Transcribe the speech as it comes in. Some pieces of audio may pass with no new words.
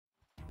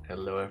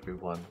Hello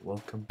everyone,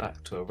 welcome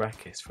back to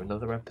Arrakis for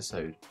another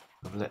episode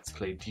of Let's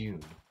Play Dune,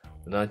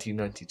 the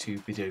 1992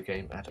 video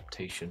game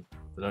adaptation,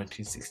 the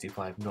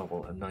 1965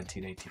 novel and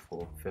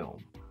 1984 film.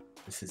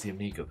 This is the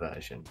Amiga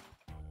version.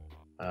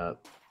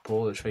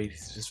 Paul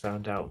Atreides just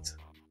found out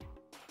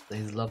that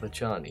his lover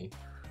Chani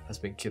has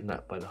been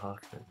kidnapped by the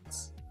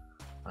Harkonnens,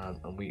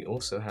 and we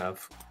also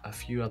have a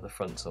few other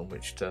fronts on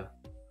which to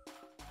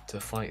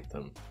fight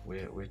them.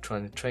 We're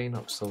trying to train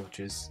up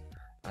soldiers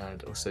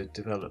and also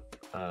develop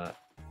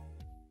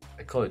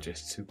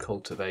ecologists who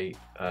cultivate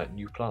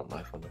new plant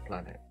life on the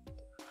planet.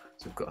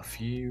 So we've got a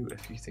few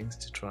things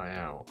to try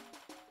out.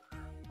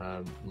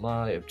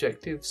 My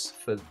objectives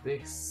for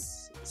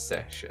this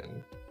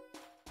session,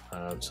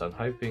 so I'm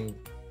hoping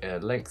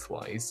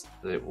lengthwise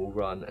that it will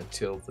run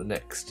until the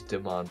next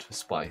demand for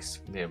spice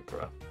from the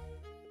Emperor,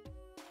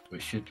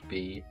 which should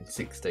be in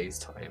 6 days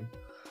time.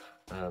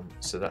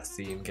 So that's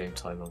the in-game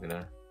time I'm going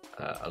to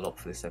allot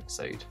for this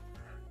episode.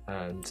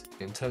 And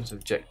in terms of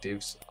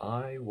objectives,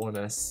 I want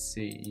to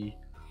see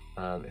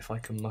if I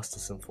can muster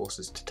some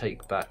forces to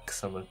take back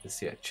some of the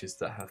sietches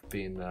that have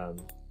been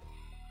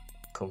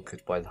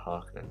conquered by the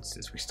Harkonnens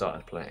since we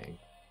started playing.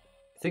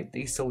 I think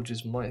these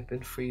soldiers might have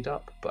been freed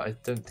up, but I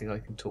don't think I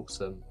can talk to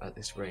them at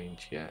this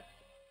range yet.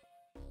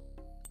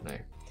 No.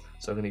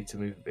 So I'm going to need to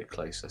move a bit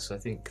closer, so I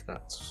think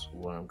that's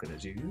what I'm going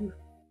to do.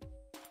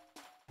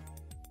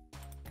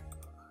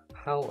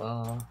 How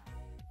are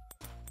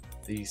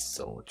these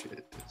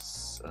soldiers?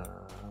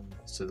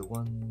 So the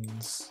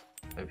ones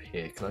over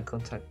here, can I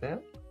contact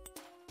them?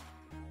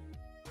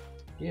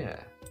 Yeah,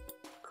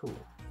 cool.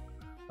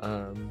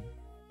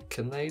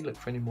 Can they look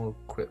for any more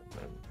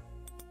equipment?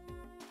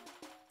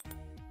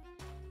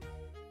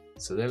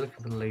 So they're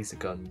looking for laser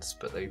guns,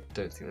 but they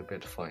don't think they'll be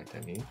able to find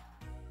any.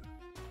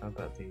 How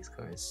about these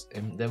guys?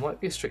 There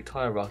might be a strict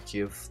hierarchy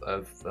of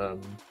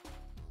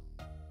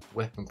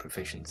weapon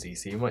proficiency,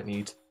 so you might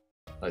need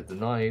like the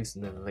knives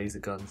and then the laser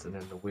guns and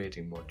then the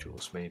weirding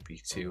modules maybe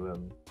to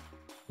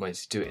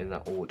do it in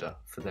that order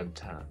for them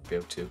to be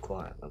able to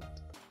acquire them.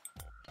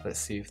 Let's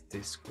see if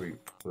this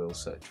group will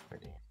search for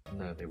any.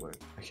 No, they won't.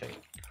 Okay,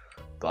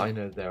 but I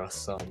know there are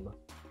some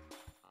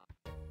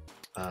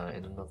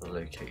in another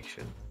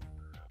location.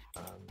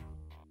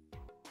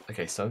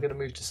 Okay, so I'm going to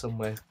move to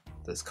somewhere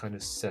that's kind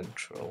of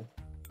central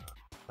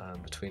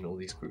between all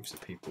these groups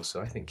of people, so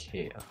I think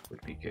here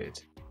would be good.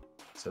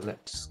 So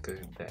let's go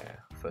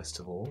there first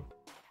of all.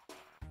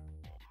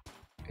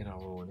 In our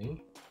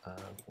Orny,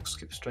 we'll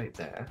skip straight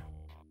there.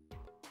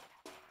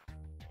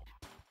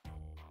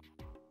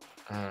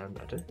 And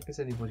I don't think there's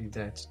anybody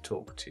there to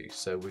talk to,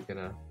 so we're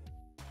gonna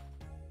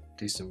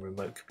do some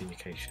remote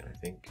communication, I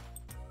think.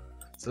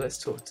 So let's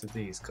talk to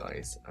these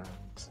guys,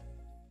 and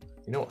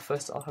you know what,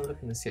 first I'll have a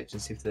look in the sketch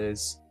and see if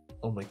there's,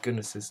 oh my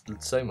goodness, there's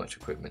so much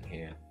equipment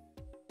here.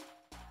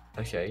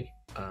 Okay,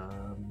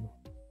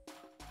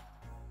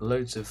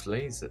 loads of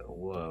laser,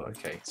 whoa,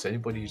 okay, so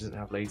anybody who doesn't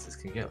have lasers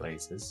can get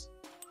lasers.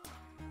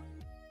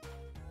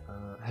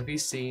 Have you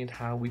seen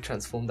how we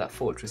transformed that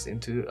fortress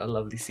into a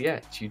lovely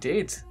sietch? You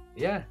did,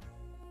 yeah.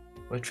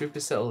 My troop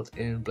is settled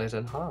in Bled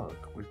and Haag.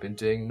 We've been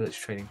doing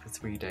military training for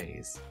 3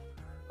 days.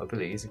 Our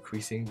ability is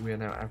increasing. We are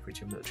now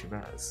average in military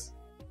matters.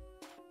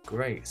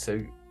 Great.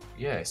 So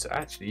yeah. So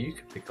actually, you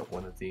could pick up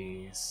one of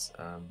these.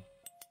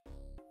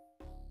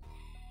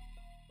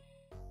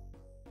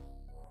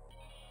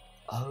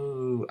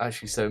 Oh,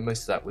 actually, so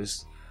most of that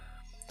was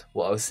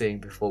what I was seeing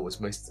before.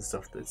 Was most of the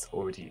stuff that's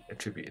already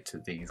attributed to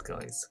these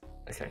guys.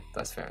 Okay,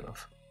 that's fair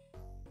enough.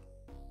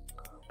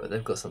 But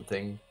they've got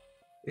something.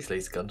 These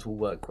laser guns will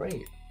work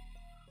great.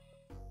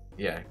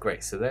 Yeah,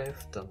 great. So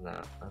they've done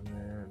that, and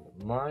then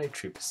my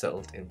troop is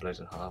settled in Bled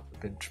and Haag.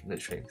 We've been military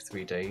training for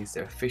 3 days.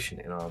 They're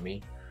efficient in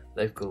army.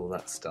 They've got all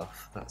that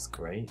stuff. That's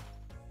great.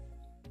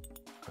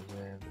 And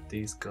then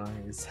these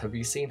guys. Have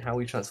you seen how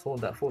we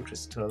transformed that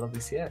fortress into a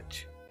lovely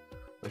sietch?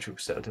 My troop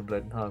is settled in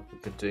Bled and Haag.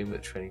 We've been doing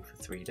military training for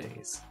 3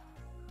 days.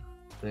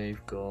 They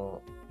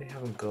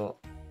haven't got.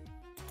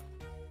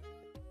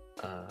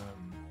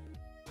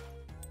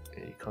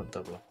 Yeah, you can't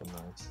double up on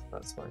those.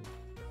 That's fine.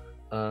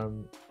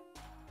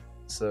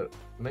 So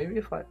maybe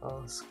if I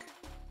ask,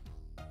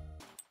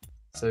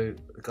 so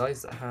the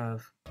guys that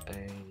have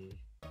a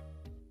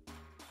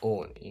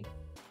Orny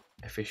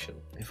efficient,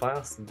 if I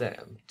ask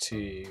them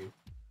to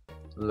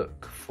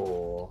look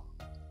for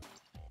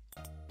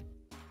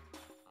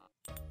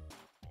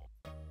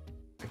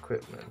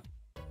equipment,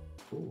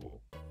 ooh,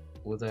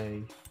 will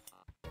they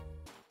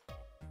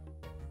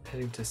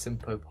heading to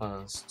Simpo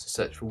Piles to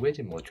search for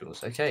weirding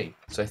modules? Okay,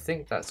 so I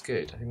think that's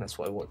good. I think that's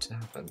what I want to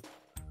happen.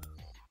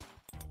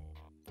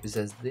 Because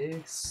there's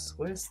this.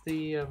 Where's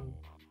the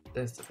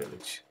there's the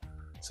village.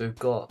 So we've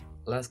got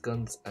las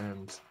guns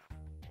and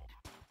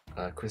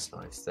Chris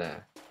knives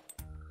there.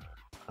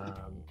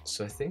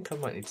 So I think I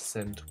might need to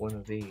send one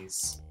of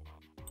these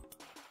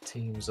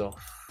teams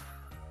off.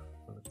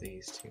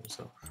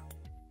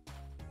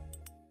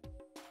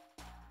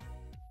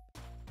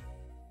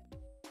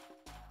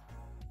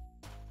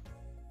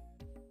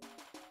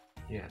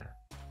 Yeah.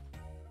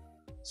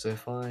 So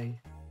if I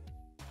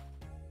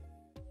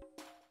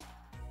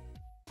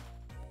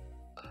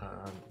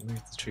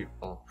move the troop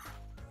off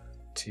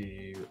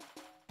to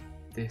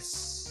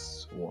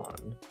this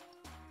one.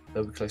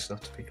 They'll be close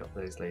enough to pick up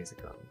those laser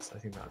guns. I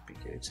think that would be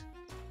good.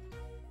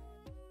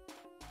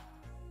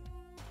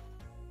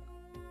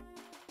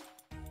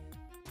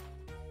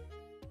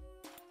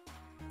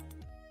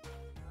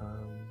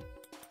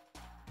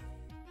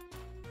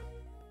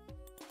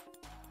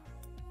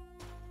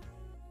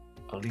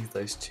 I'll leave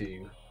those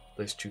two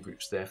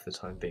groups there for the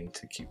time being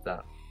to keep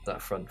that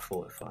front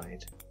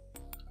fortified.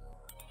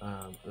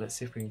 Let's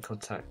see if we can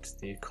contact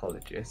the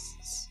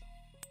ecologists.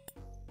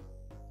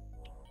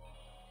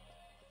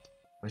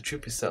 My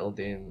troop is settled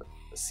in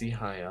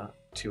Sihaya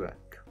Tuek.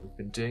 We've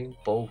been doing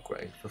bulb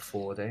growing for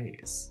 4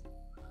 days.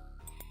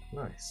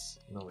 Nice.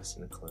 Novice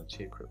in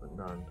ecology, equipment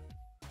none.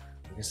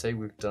 We can say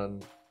we've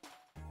done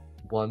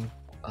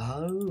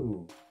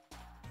oh!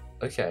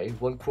 Okay,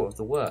 1/4 of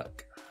the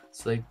work.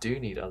 So they do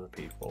need other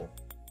people.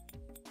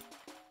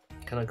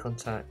 Can I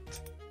contact...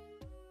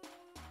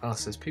 Oh,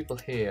 so there's people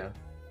here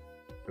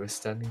who are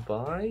standing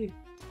by?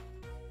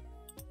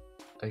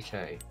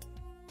 Okay.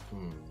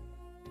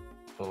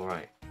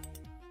 Alright.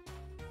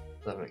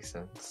 That makes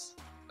sense.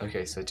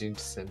 Okay, so I do need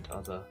to send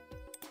other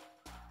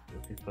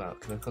people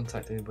out. Can I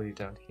contact anybody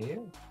down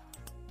here?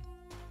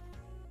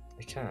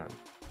 I can.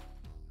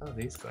 How are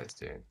these guys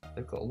doing?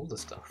 They've got all the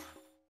stuff.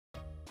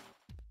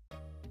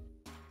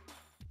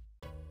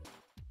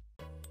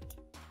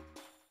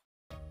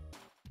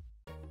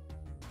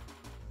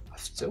 I'm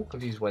still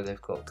confused why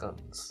they've got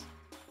guns.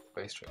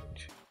 Very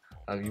strange.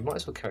 You might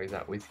as well carry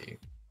that with you,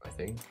 I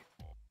think.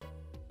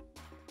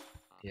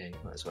 Yeah, you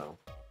might as well.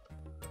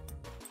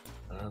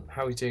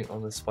 How are we doing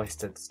on the spice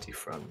density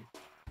front?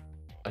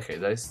 Okay,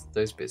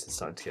 those bits are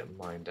starting to get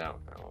mined out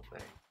now, aren't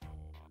they?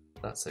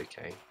 That's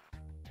okay.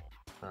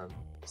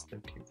 There's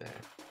nobody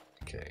there.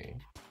 Okay.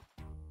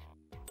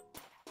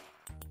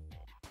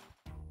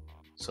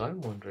 So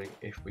I'm wondering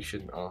if we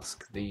shouldn't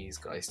ask these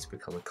guys to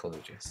become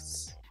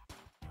ecologists.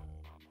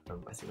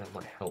 I think that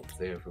might help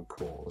the overall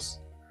cause.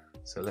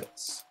 So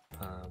let's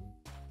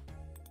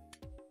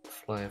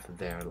fly over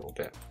there a little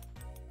bit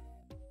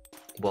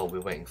while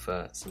we're waiting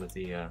for some of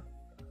the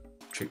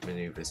troop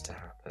maneuvers to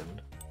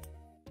happen.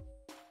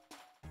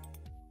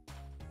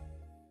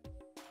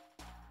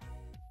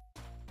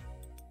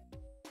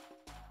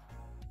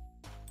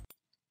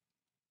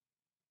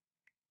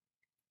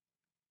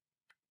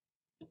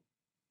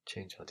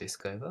 Change our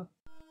disc over.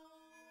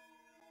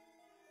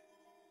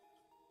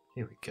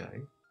 Here we go.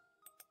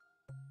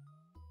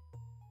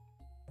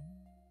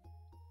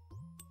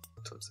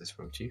 What's this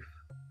from, Chief?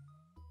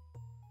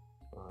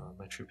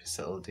 My troop is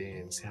settled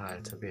in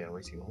Sihaya Tabia,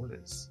 awaiting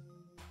orders.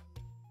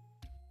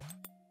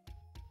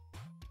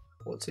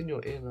 What's in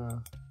your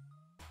inner?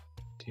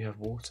 Do you have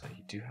water?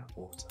 You do have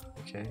water.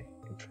 Okay,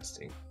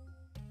 interesting.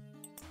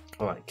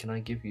 Alright, can I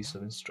give you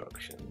some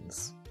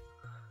instructions?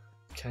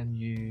 Can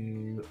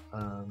you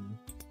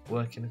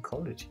work in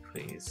ecology,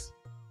 please?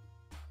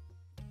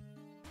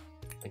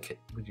 Okay,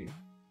 would you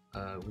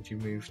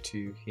move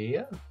to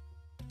here?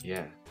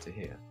 Yeah, to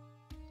here.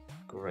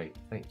 Great,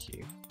 thank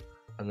you.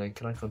 And then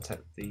can I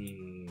contact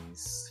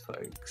these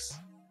folks?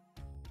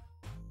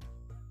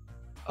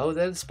 Oh,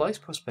 they're the spice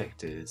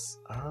prospectors.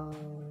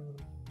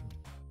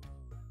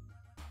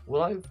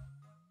 Well,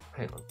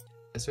 hang on.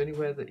 Is there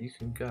anywhere that you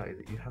can go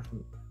that you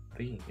haven't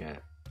been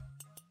yet?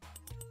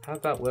 How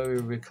about where we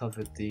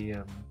recovered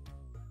the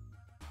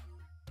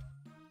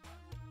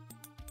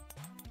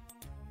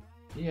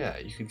Yeah,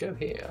 you could go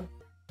here.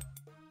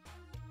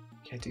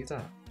 Yeah, do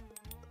that.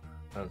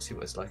 See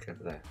what it's like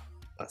over there.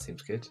 That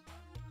seems good.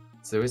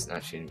 So there isn't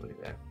actually anybody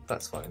there.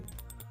 That's fine.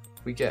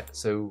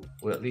 So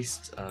we're at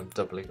least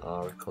doubling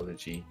our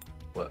ecology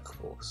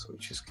workforce,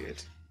 which is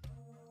good.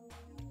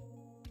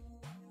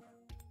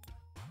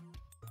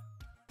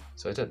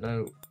 So I don't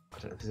know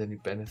if there's any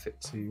benefit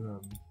to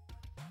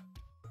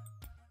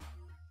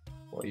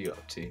what are you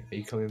up to? Are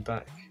you coming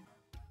back?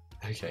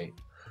 Okay,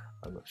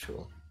 I'm not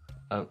sure.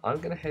 I'm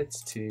gonna head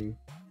to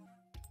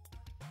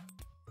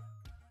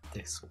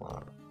this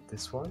one.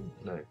 This one?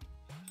 No.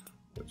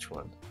 Which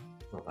one?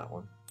 Not that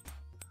one.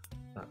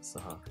 That's the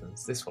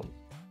Harkins. This one.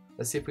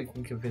 Let's see if we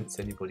can convince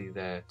anybody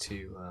there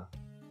to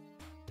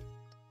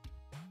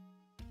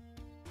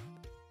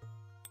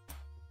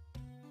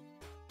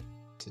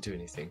do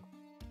anything.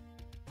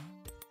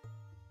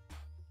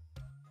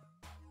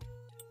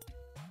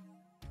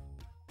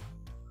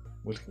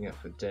 We're looking at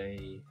for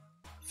day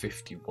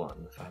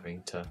 51 for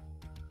having to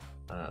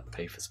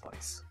pay for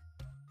spice.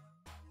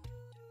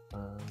 I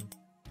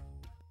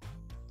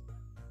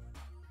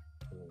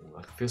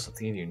can feel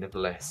something in you,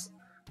 nevertheless.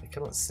 I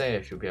cannot say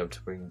if you'll be able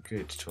to bring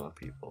good to our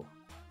people.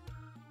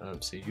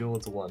 So you're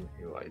the one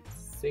who I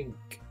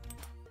think...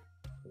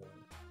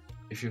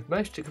 If you've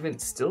managed to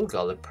convince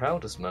Stilgar, the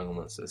proudest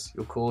amongst us,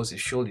 your cause is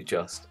surely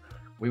just.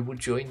 We will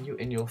join you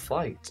in your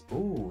fight.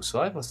 Ooh,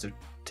 so I must have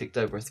ticked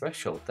over a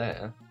threshold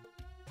there.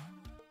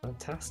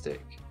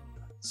 Fantastic.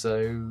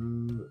 So...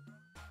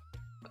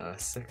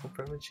 second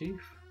Bremer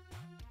Chief?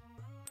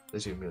 They're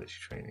doing military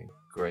training.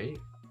 Great.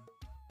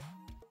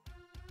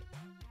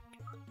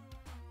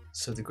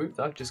 So the group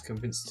that I've just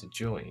convinced to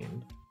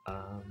join,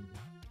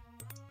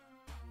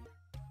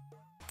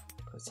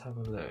 let's have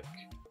a look.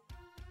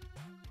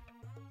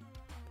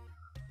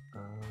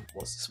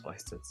 What's the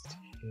spice density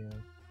here?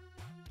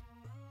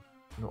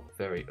 Not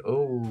very.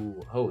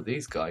 Oh,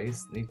 these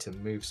guys need to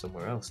move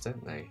somewhere else,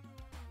 don't they?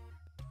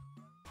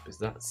 Because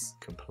that's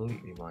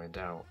completely mined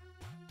out.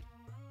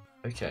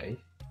 Okay,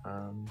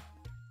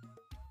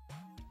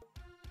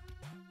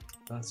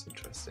 that's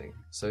interesting.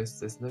 So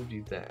there's nobody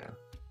there.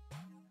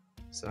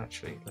 So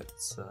actually,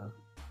 let's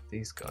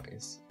these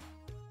guys.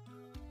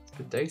 It's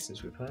been days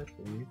since we've heard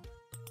from you.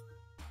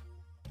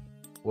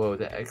 Whoa,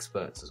 they're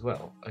experts as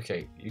well.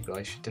 Okay, you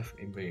guys should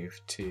definitely move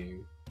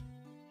to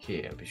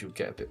here because you'll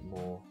get a bit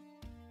more.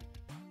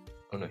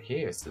 Oh no,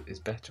 here is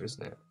better,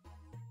 isn't it?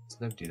 There's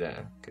nobody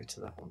there. Go to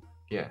that one.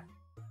 Yeah,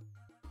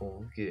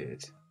 all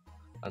good.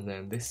 And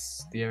then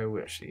the area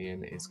we're actually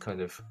in is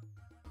kind of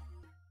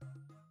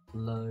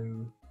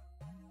low.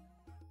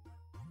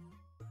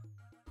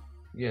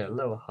 Yeah,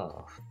 lower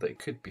half, but it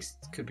could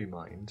be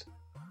mined.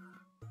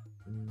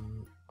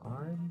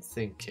 I'm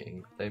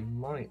thinking they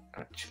might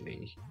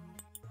actually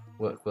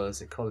work well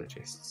as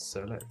ecologists.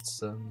 So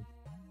let's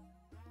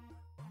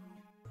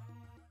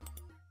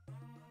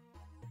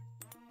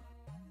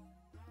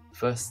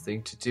first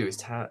thing to do is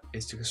to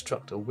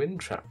construct a wind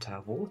trap to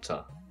have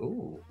water.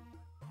 Ooh.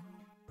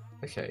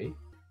 Okay.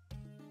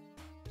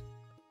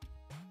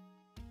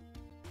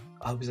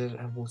 Oh, because they don't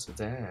have water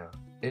there.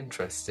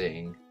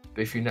 Interesting.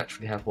 But if you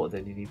naturally have water,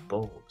 then you need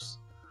bulbs.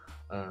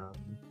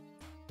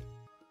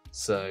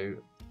 So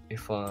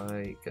if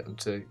I get them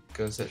to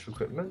go and search for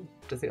equipment,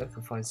 do you think I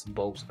can find some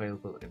bulbs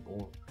available in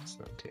all of this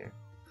around here?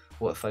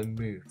 What if I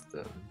move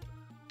them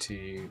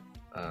to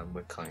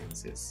where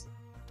Kynes is?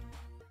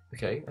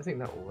 Okay, I think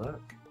that will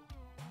work.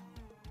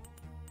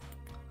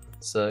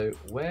 So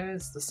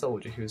where's the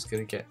soldier who's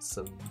going to get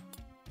some...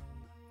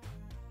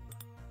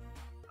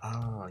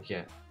 Ah,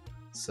 yeah.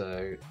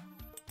 So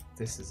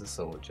this is a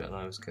soldier, and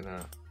I was going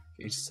to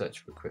get you to search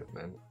for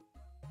equipment.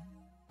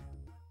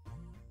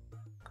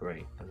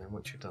 Great, and then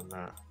once you've done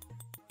that,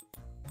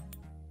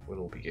 we'll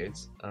all be good.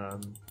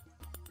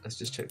 Let's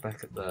just check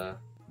back at the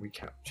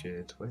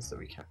recaptured. Where's the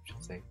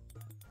recaptured thing?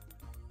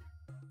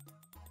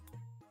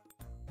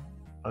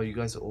 Oh, you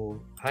guys are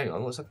all... Hang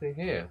on, what's happening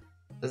here?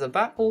 There's a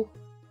battle?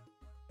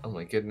 Oh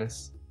my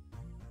goodness.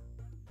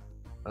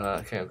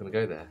 Okay, I'm gonna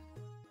go there.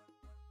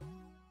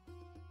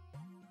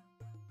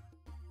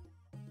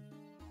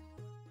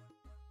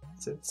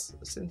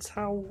 Since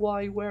how,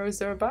 why, where is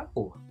there a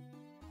battle?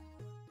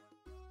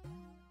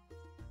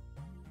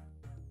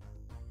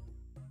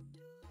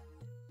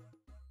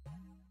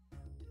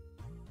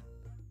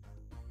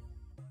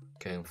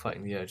 Okay, I'm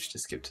fighting the urge to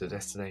skip to the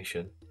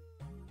destination,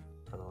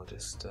 and I'll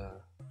just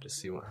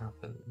see what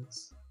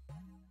happens.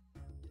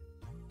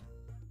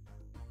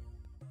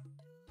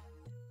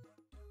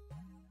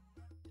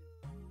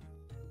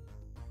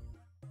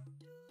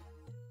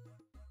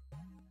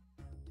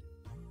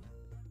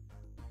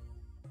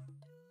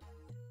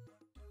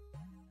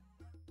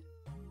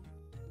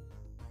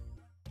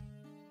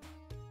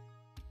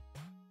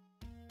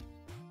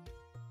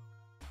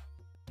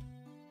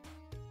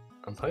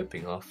 I'm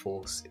hoping our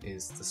force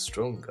is the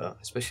stronger,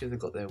 especially if they've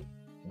got their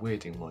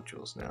weirding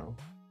modules now.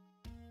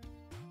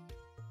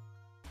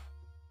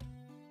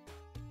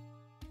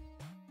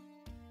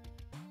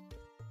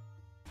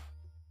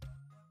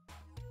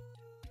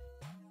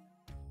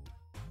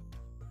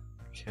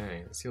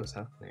 Okay, let's see what's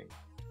happening.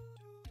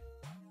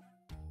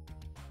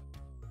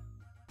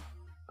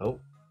 Oh,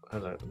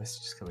 hello, the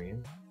message is coming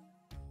in.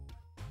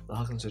 The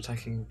Harkons are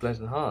attacking Bled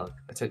and Haag.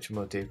 Attention,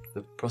 my dear,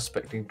 the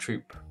prospecting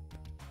troop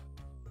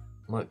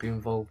might be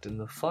involved in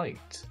the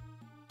fight.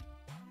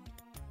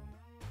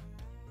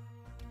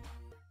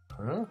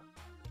 Huh?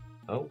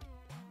 Oh.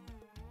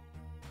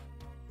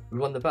 We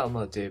won the battle,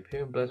 my dear,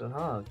 here in Bled and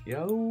Haag.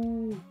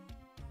 Yo!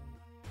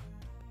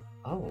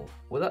 Oh,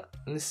 well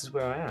and this is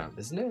where I am,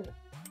 isn't it?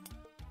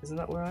 Isn't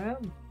that where I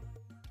am?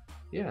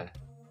 Yeah.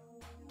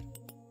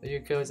 Are you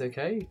guys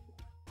okay?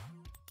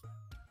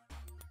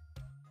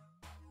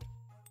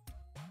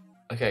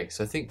 Okay,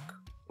 so I think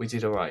we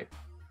did alright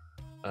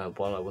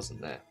while I wasn't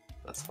there.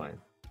 That's fine.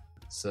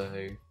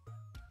 So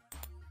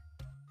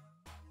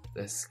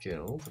they're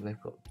skilled and they've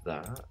got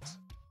that.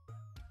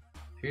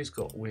 Who's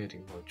got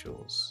weirding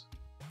modules?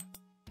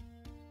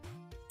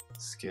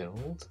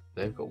 Skilled.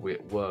 They've got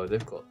weird. Whoa,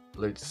 they've got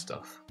loads of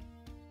stuff.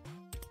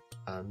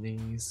 And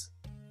these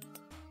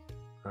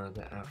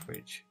they're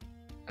average.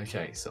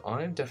 Okay, so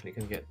I'm definitely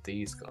going to get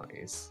these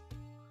guys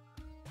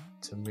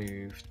to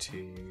move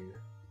to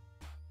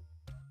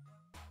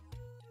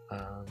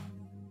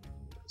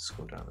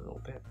scroll down a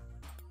little bit.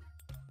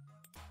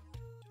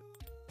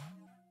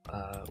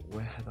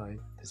 Where had I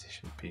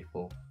positioned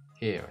people?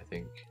 Here, I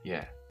think.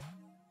 Yeah,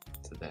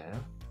 to there.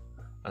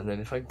 And then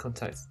if I can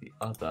contact the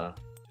other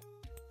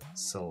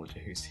soldier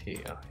who's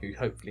here, who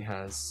hopefully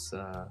has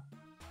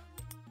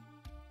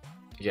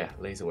yeah,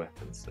 laser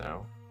weapons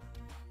now.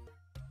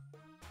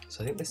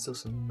 So I think there's still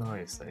some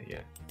knives there,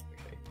 yeah.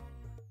 Okay.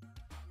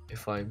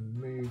 if I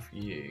move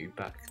you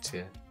back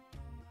to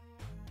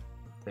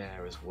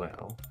there as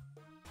well,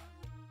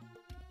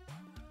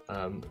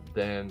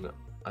 then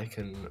I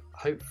can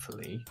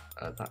hopefully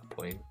at that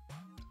point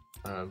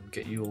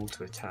get you all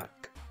to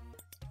attack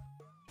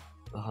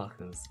the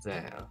Harkonnens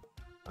there,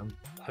 and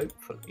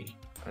hopefully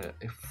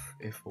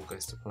if all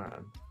goes to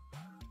plan,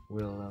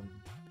 we'll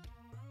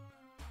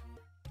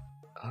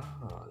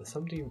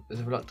there's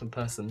a reluctant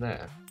person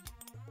there.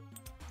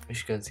 We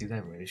should go and see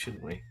them, really,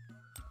 shouldn't we?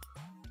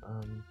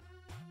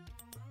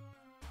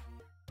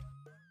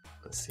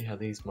 Let's see how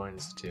these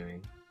miners are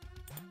doing.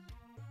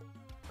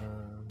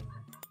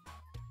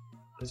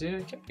 They're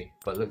doing okay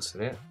by the looks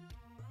of it.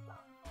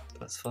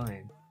 That's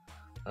fine.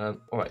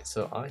 Alright,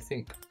 so I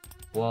think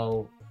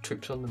while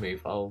Trip's on the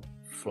move, I'll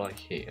fly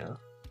here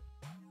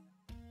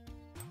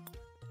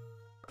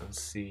and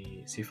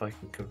see if I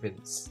can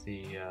convince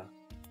the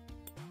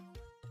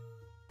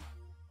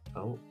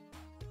oh,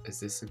 is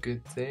this a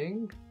good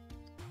thing?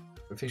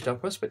 We finished our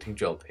prospecting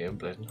job here in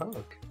Bled and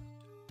Hug.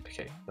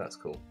 Okay, that's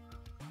cool.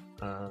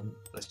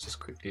 Let's just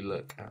quickly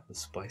look at the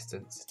spice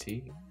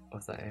density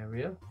of that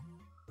area.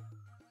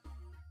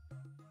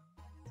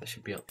 That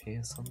should be up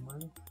here somewhere.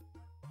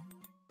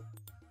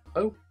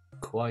 Oh,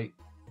 quite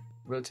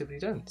relatively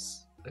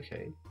dense.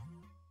 Okay.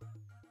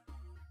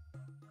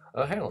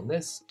 Oh, hang on.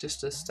 There's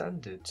just a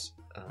standard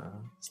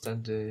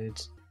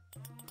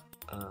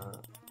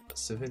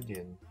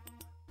civilian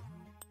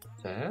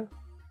there.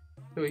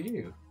 Who are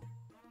you?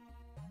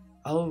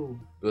 Oh,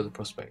 you're the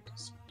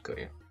prospectors. Got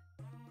you.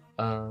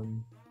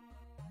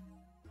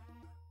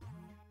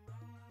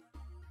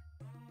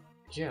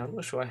 Yeah, I'm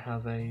not sure I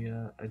have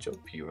a job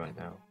for you right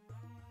now,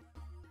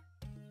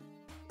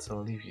 so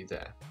I'll leave you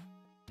there.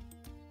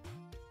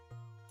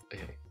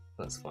 Okay,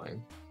 that's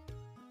fine.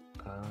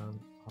 I'll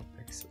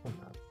exit the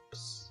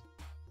maps,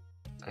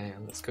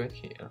 and let's go in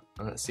here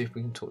and let's see if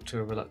we can talk to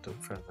a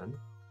reluctant friend then.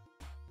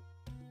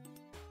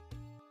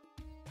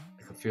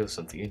 I can feel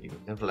something in you,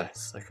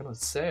 nevertheless. I cannot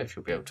say if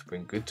you'll be able to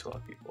bring good to our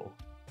people.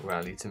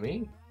 Rally to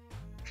me.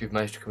 If you've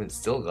managed to convince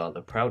Stilgar,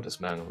 the proudest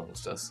man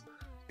amongst us,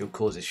 your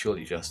cause is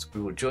surely just.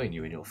 We will join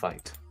you in your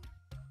fight.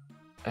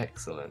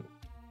 Excellent.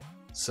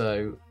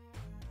 So,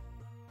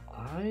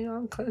 I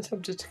am kind of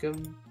tempted to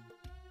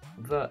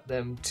convert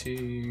them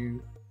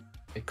to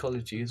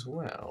ecology as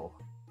well.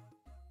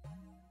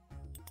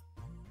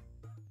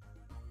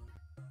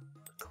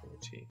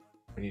 Ecology.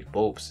 We need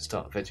bulbs to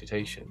start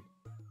vegetation.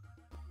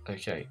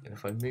 Okay, and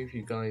if I move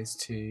you guys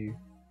to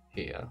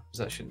here, because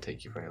that shouldn't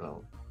take you very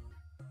long.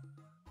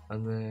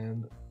 And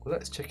then, well,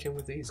 let's check in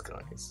with these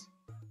guys.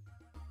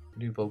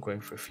 New bulb growing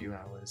for a few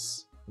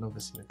hours.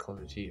 Novice in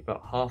ecology.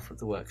 About half of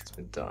the work has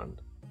been done.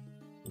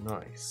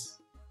 Nice.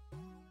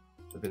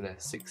 We've been there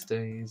 6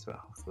 days.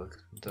 About half the work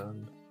has been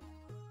done.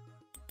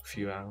 A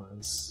few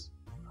hours.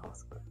 Half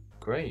the work.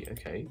 Great.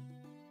 Okay.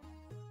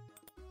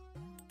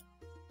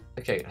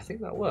 Okay, I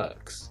think that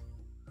works.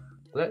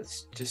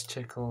 Let's just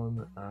check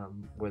on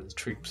where the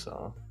troops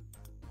are.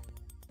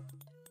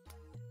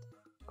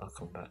 Our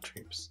combat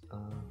troops.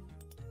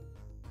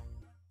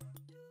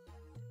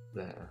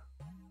 There.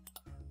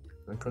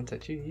 Can I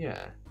contact you?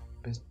 Yeah.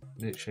 Been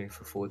military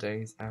for 4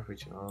 days.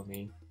 Average an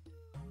army.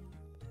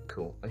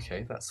 Cool.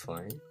 Okay, that's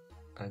fine.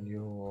 And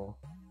you're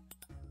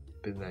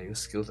been there. You're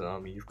skilled in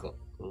army. You've got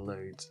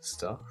loads of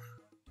stuff.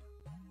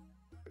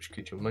 Which is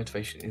good. Your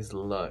motivation is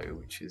low,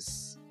 which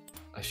is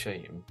a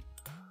shame.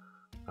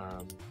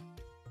 And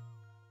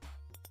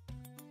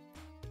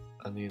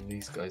then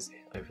these guys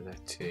over there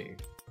too.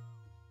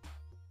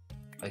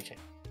 Okay.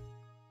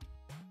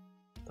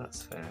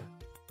 That's fair.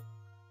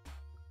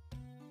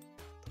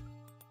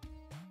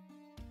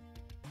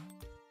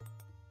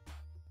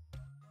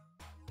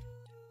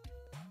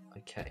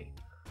 Okay,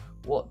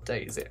 what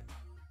day is it?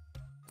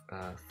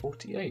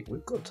 48.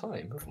 We've got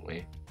time, haven't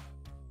we?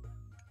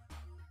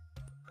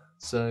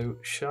 So,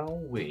 shall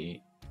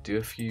we do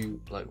a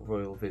few like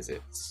royal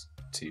visits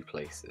to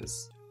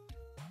places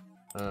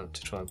to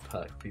try and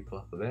perk people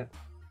up a bit?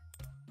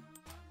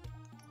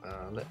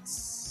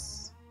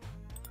 Let's.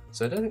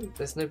 So I don't think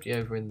there's nobody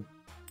over in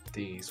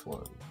these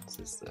ones,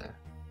 is there?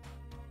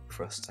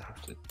 For us to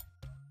have to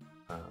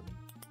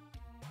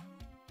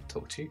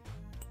talk to.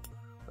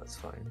 That's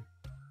fine.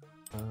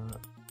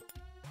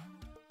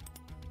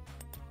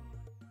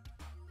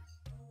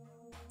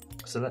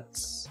 So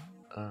let's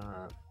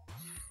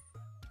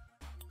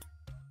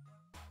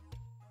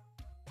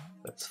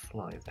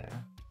fly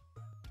there.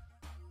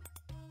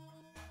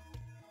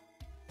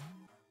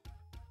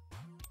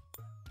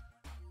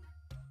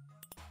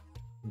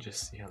 And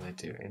just see how they're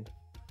doing.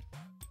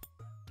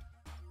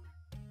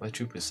 My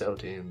troopers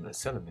settled in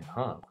Selim in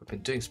Haag. We've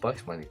been doing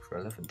spice mining for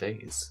 11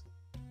 days.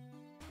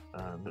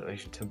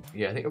 Motivation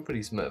yeah, I think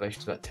everybody's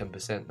motivation is about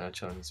 10% now.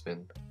 Charlie's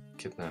been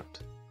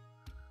kidnapped.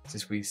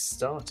 Since we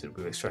started,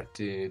 we've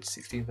extracted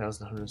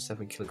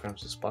 16,107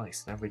 kilograms of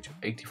spice, an average of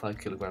 85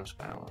 kilograms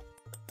per hour.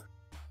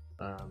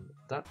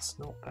 That's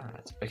not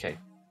bad. Okay,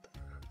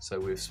 so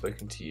we've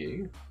spoken to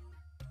you.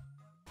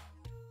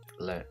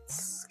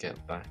 Let's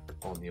get back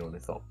on the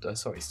ornithopter.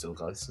 Sorry, still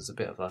guys, there's a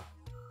bit of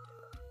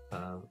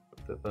A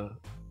bit of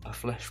a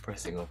flesh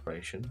pressing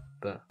operation,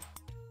 but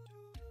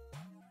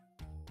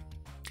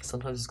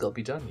sometimes it's got to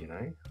be done, you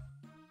know.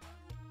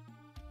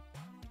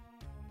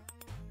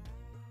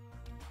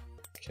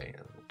 Okay,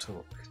 and we'll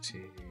talk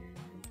to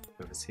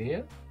whoever's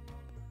here.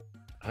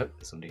 I hope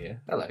there's somebody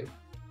here. Hello.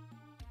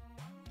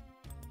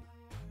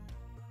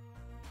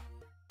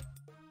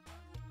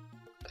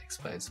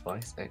 Expired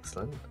spice,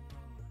 excellent.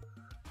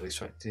 We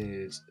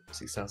extracted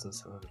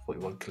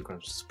 6,741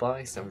 kilograms of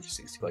spice, average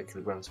 65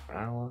 kilograms per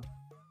hour.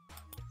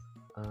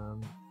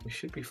 We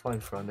should be fine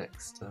for our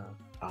next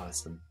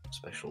some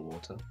special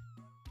water.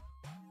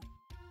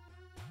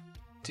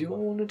 Do I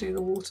want to do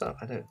the water?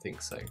 I don't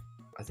think so.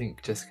 I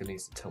think Jessica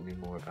needs to tell me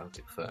more about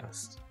it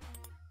first.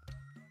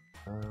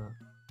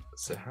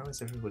 So how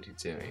is everybody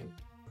doing?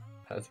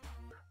 They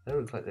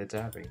don't look like they're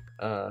dabbing.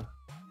 No,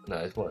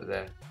 it's what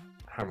they're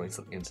hammering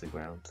something into the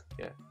ground.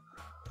 Yeah.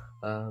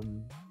 But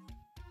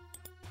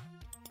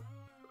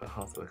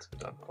half the work's been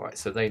done. Alright,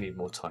 so they need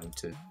more time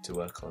to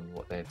work on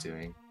what they're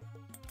doing.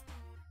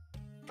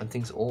 And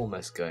things are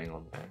almost going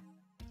on there.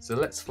 So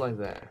let's fly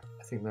there.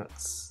 I think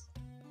that's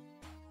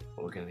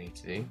what we're going to need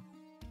to do.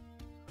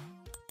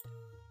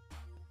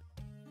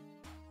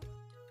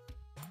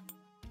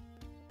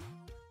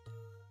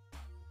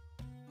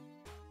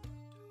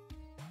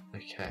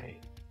 Okay.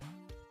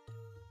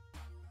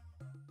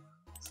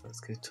 So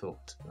let's go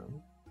talk to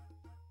them.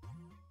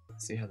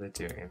 See how they're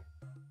doing.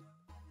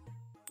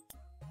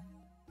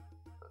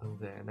 Oh,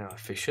 they're now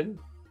efficient.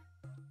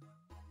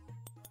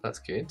 That's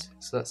good.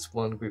 So that's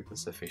one group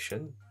that's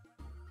efficient.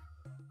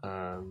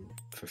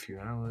 For a few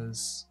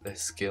hours. They're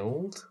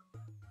skilled.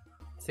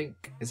 I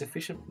think, is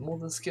efficient more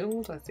than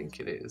skilled? I think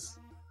it is.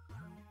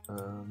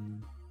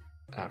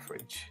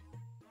 Average.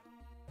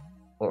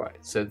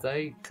 Alright, so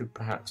they could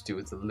perhaps do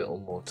with a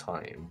little more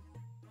time.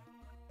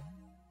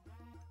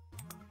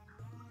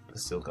 But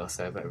still gotta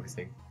say about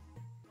everything.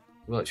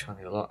 We like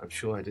Charlie a lot. I'm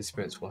sure her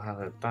disappearance will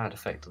have a bad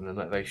effect on the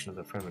motivation of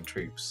the Fremen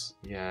troops.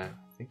 Yeah,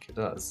 I think it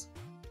does.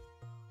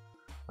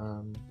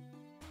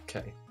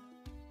 Okay.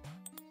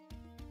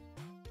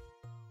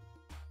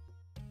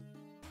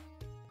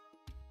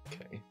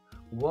 Okay.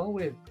 While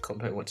we're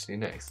contemplating what to do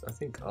next, I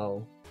think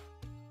I'll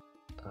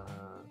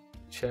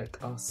check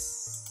our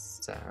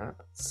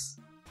stats.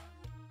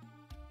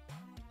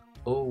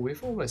 Oh,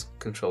 we've almost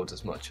controlled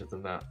as much of the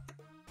map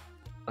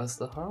as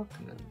the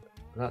Harkonnen.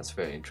 That's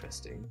very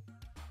interesting.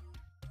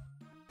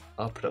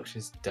 Our production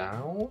is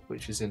down,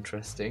 which is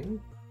interesting.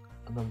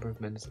 A number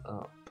of men is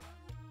up.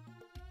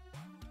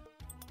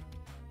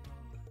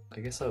 I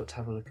guess I ought to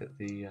have a look at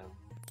the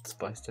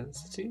spice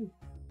density.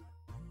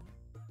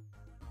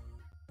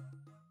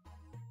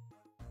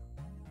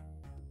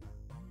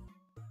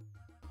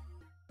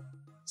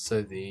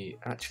 So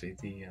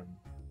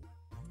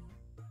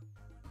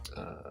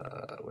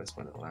where's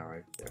my little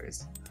arrow? There it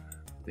is.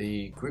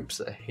 The groups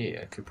that are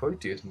here could probably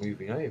do with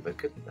moving over,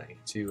 couldn't they,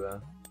 to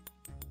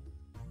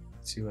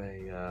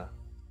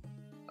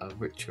a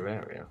richer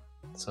area.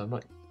 So I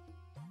might.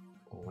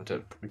 Oh, I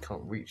probably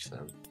can't reach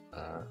them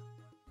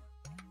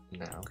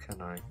now,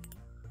 can I?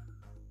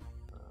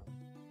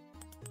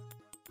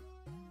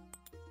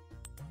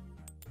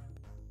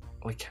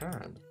 I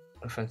can.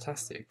 Oh,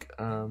 fantastic.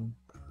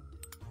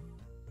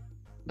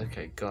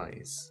 Okay,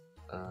 guys.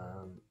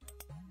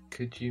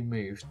 Could you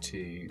move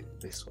to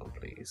this one,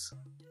 please?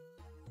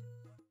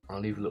 I'll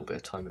leave a little bit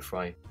of time before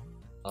I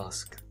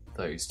ask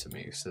those to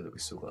move so that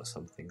we've still got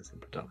some things in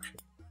production.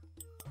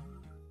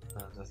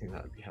 I think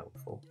that would be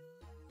helpful.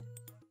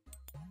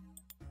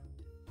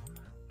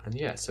 And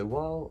yeah, so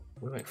while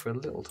we wait for a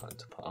little time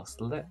to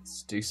pass,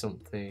 let's do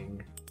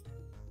something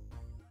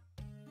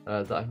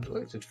that I've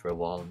neglected for a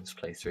while in this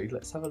playthrough.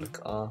 Let's have a look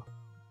at our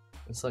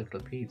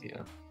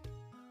encyclopedia.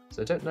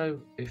 So I don't know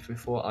if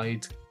before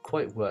I'd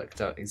quite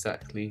worked out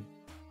exactly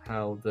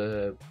how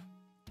the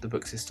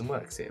book system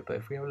works here, but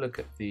if we have a look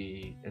at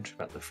the entry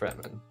about the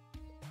Fremen,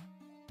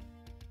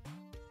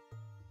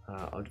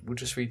 we'll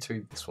just read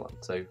through this one.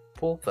 So,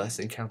 Paul first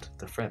encountered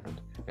the Fremen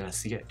in a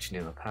sietch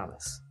near the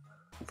palace.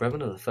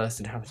 Fremen are the first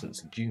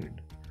inhabitants of Dune.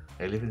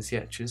 They live in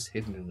sietches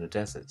hidden in the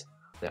desert.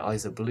 Their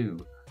eyes are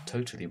blue,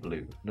 totally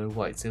blue, no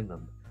whites in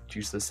them,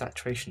 due to the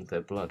saturation of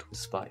their blood with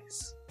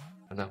spice.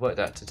 And I've worked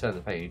out to turn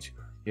the page,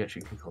 you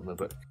actually click on the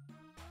book,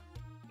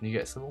 and you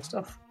get some more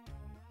stuff.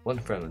 One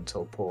Fremen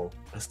told Paul,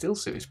 a still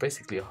suit is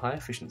basically a high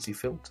efficiency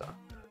filter.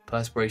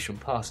 Perspiration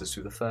passes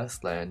through the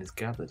first layer and is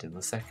gathered in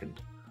the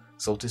second.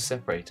 Salt is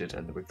separated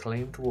and the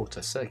reclaimed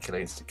water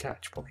circulates to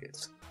catch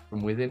pockets,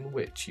 from within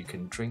which you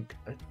can drink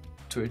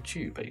to a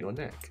tube at your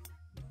neck.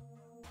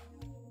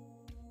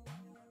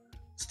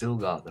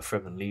 Stilgar, the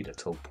Fremen leader,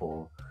 told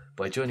Paul,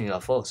 by joining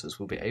our forces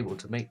we'll be able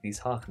to make these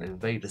Harkonnen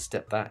invaders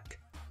step back.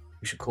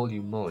 We should call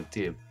you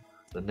Moadib,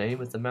 the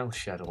name of the mouse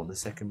shadow on the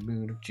second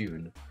moon of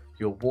Dune.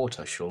 Your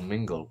water shall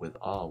mingle with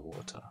our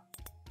water.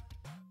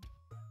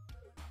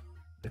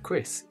 The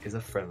Kris is a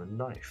Fremen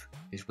knife.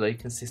 His blade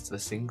consists of a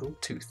single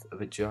tooth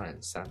of a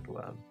giant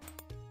sandworm.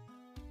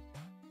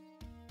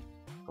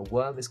 A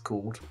worm is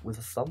called with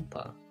a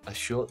thumper, a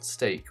short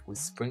stake with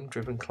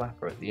spring-driven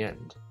clapper at the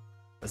end.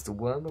 As the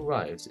worm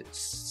arrives,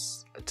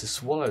 it's to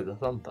swallow the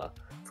thumper,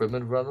 Frim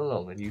and run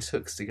along and use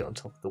hooks to get on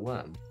top of the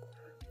worm.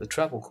 The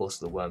travel course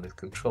of the worm is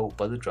controlled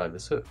by the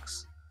driver's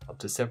hooks. Up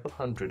to several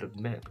hundred of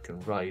men can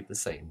ride the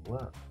same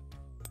worm.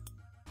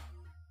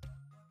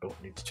 Oh,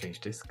 I need to change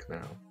disc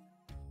now.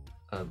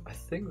 I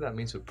think that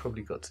means we've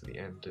probably got to the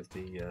end of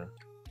the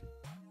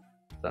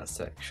that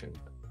section,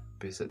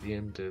 because at the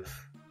end of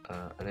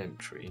an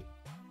entry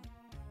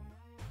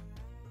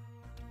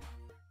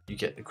you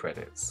get the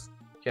credits.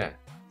 Yeah,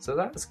 so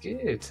that's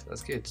good.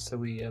 That's good. So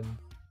we've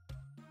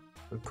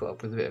caught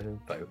up with a bit of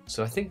info.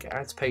 So I think it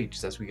adds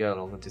pages as we go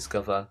along and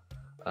discover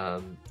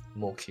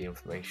more key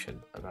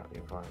information about the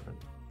environment.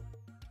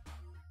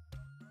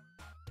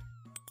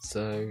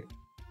 So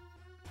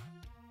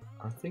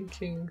I'm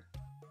thinking,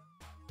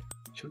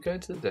 should we go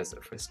into the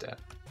desert for a step?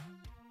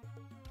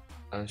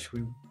 And should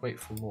we wait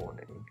for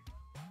morning?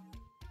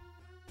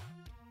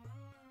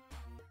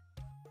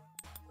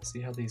 See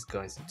how these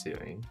guys are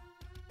doing.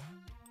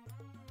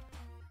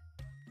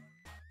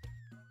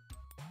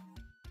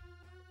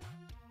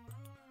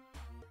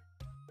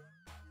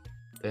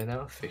 They're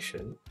now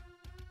efficient,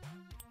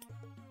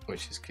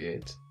 which is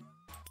good,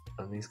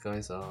 and these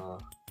guys are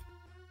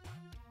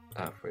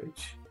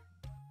average,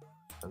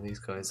 and these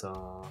guys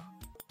are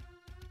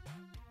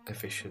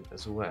efficient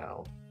as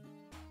well.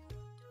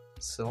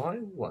 So I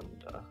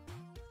wonder,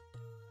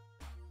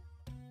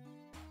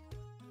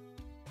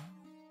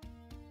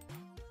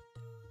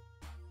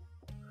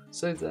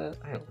 so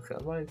hang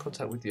on, am I in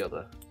contact with the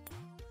other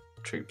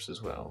troops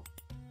as well?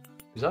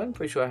 Because I'm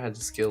pretty sure I had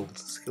skilled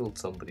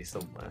somebody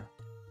somewhere.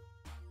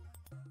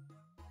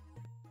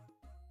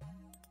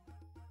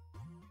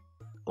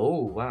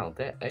 Oh wow,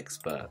 they're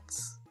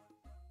experts.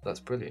 That's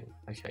brilliant.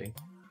 Okay.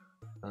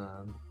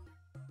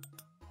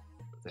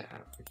 They're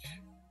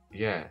average.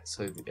 Yeah,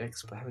 so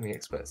having the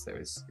experts there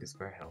is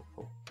very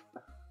helpful.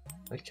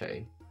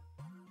 Okay.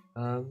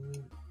 I'll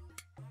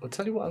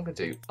tell you what I'm gonna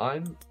do.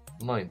 I'm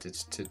minded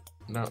to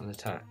mount an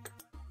attack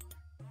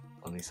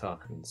on these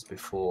Harkons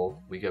before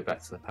we go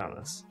back to the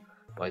palace,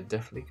 but I'm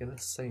definitely gonna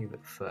save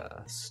it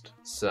first.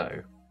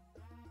 So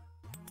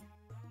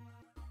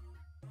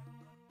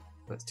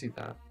let's do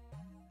that.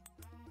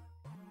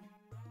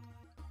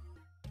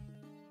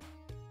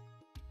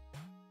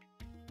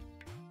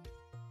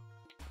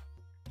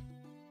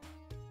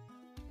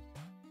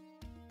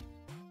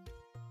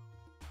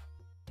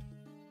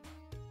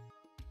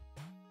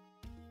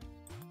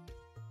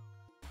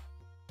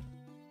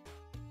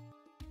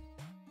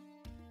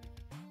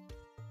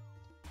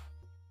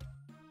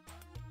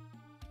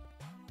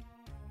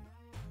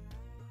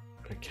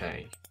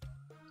 Okay,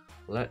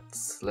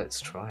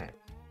 let's try it.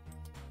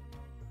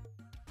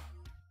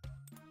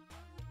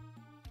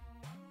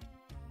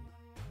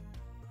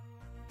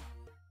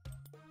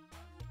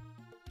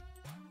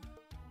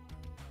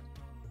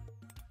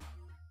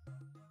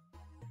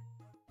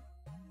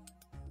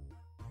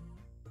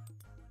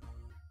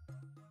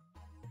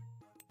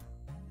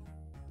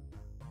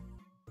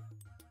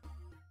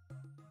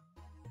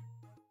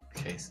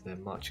 Okay, so they're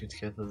marching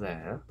together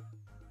there.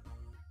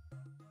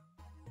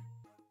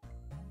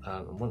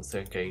 And once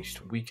they're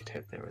engaged, we could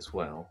head there as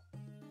well.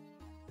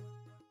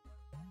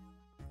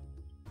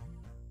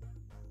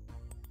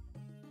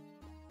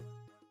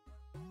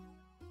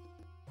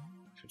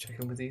 Should we check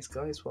in with these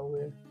guys while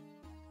we're...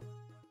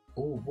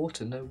 Oh,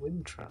 water, no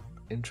wind trap.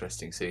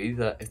 Interesting. So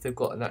either if they've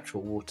got a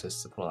natural water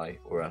supply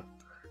or a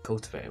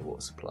cultivated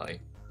water supply,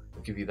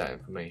 it'll give you that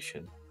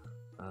information.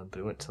 But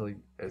it won't tell you.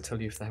 It'll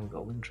tell you if they haven't got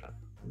a wind trap.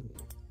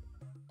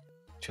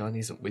 Chani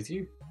isn't with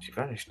you? She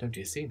vanished.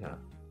 Nobody has seen her.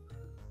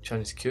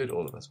 China secured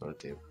all of us, what I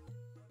do.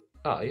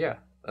 Ah, yeah.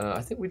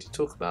 I think we did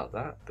talk about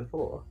that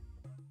before.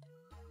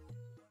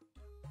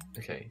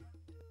 Okay.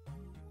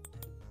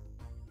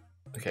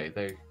 Okay,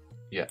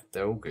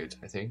 they're all good,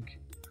 I think.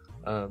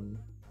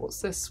 What's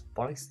their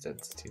spice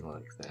density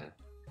like there?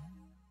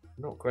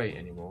 Not great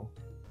anymore.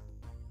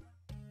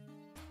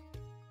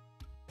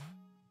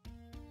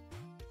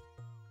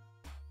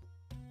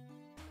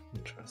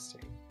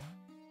 Interesting.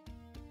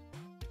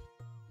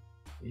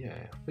 Yeah,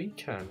 if we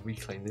can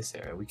reclaim this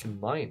area, we can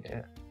mine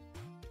it.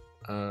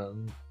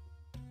 And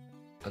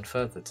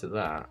further to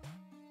that,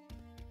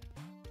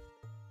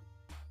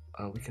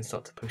 we can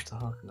start to push the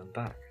Harkonnen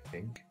back, I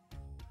think.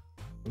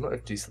 We might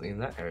have to do something in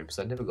that area because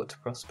I never got to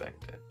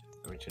prospect it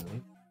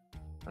originally.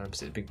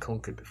 So it's been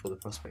conquered before the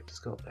prospectors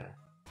got there.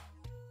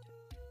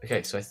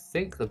 Okay, so I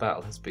think the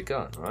battle has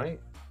begun, right?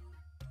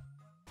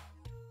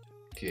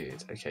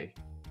 Good, okay.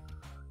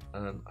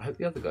 I hope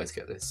the other guys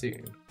get there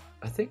soon.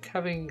 I think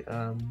having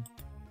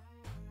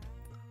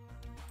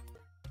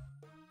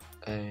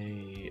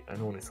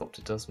an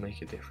ornithopter does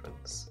make a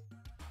difference.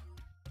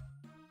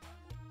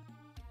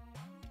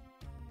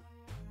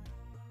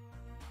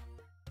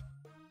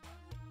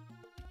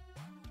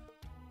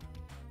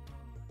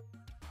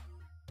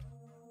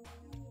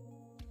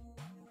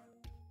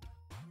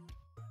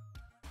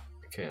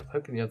 Okay, I'm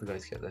hoping the other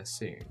guys get there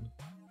soon.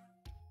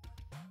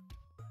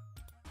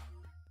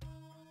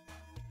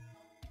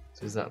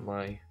 So is that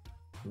my...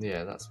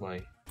 Yeah, that's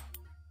my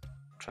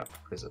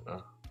trapped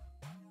prisoner,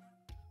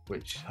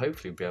 which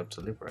hopefully we'll be able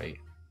to liberate.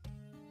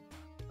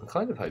 I'm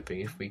kind of hoping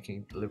if we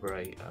can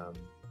liberate,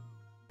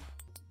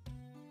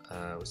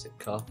 was it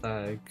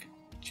Carthag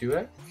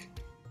Duek?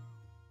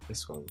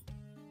 This one,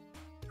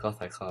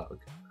 Carthag Hug.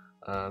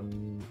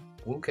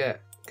 We'll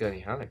get Gurney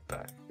Halleck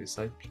back, because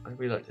I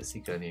really like to see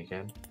Gurney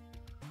again.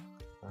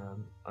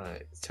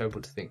 It's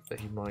terrible to think that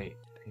he might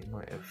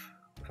have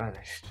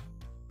vanished.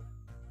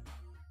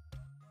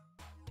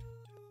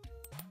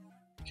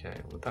 Okay,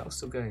 well, the battle's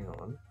still going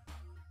on.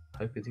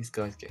 Hoping these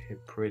guys get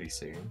hit pretty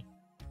soon.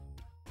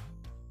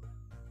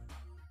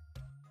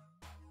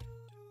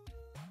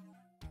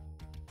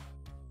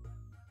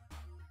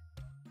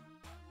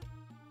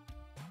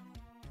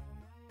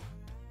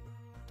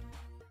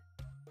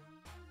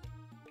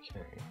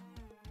 Okay.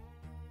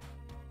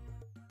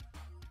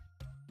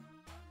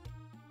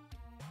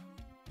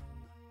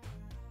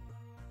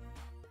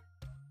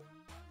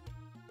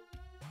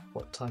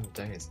 What time of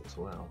day is it as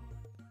well?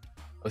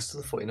 Oh, it's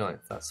still the 49th,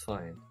 that's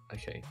fine.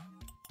 Okay.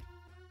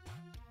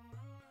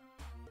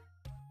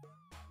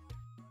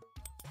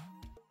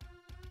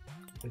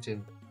 We're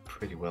doing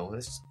pretty well.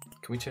 Can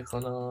we check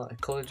on our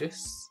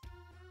ecologists?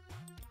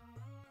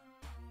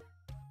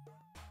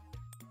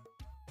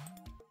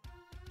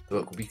 The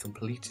work will be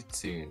completed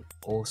soon.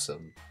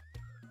 Awesome.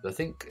 But I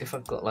think if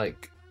I've got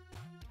like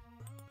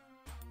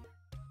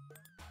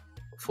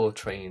 4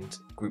 trained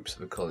groups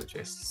of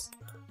ecologists,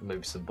 and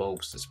maybe some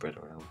bulbs to spread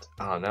around.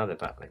 Ah, now they're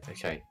battling.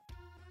 Okay.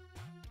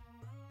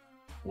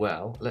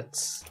 Well,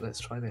 let's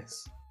try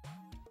this.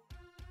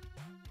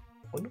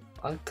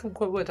 I can't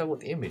quite work out what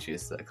the image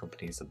is that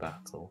accompanies the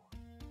battle.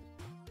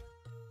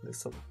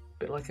 It's a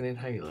bit like an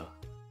inhaler.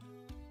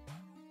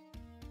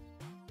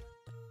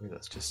 Maybe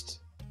that's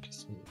just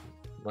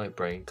my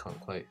brain can't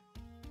quite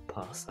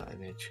pass that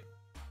image.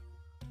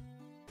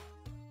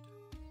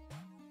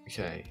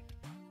 Okay.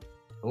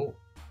 Oh,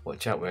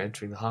 watch out! We're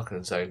entering the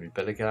Harkonnen zone. We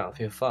better get out of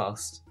here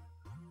fast.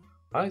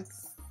 I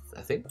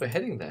think we're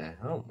heading there,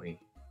 aren't we?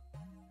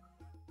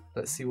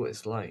 Let's see what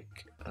it's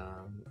like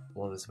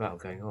while there's a battle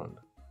going on.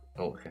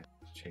 Oh, okay.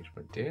 Change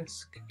my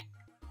disc.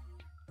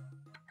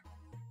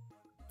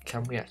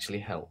 Can we actually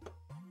help?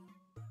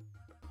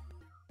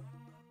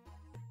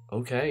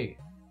 Okay,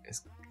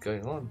 it's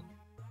going on.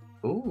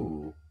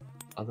 Ooh,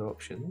 other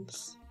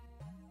options.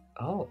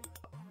 Oh,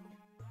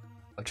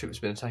 our troop has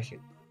been attacking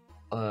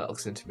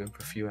Occidental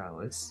for a few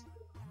hours.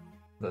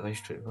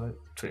 Motivation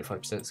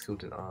 25%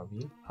 skilled in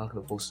army.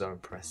 Harkonnen forces are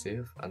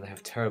impressive, and they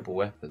have terrible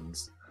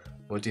weapons.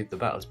 Well, indeed, the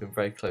battle has been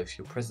very close.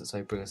 Your presence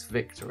may bring us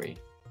victory.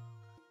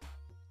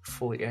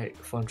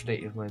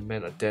 480 of my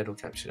men are dead or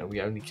captured, and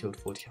we only killed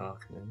 40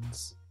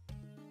 Harkonnens.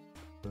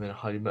 My men are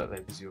highly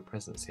motivated because of your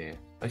presence here.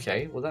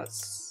 Okay, well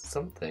that's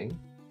something.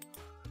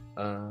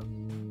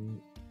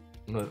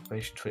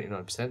 Motivation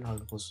 29%.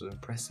 Harkonnen forces are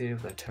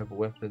impressive. They have terrible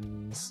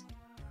weapons.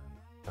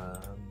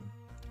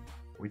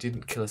 We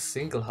didn't kill a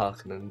single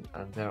Harkonnen,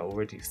 and there are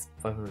already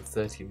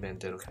 530 men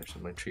dead or captured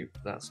in my troop.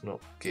 That's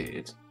not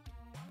good.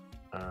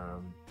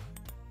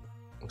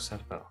 What's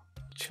that about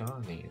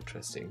Charney?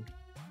 Interesting.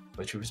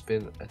 My troop has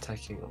been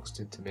attacking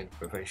Occidental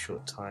for a very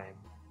short time.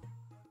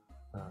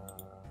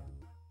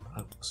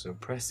 I'm also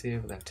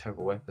impressive, they have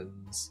terrible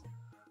weapons.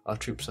 Our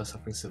troops are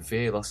suffering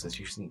severe losses,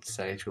 you shouldn't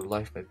say, as your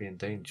life may be in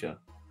danger.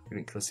 We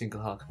didn't kill a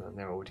single Harkonnen and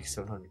there are already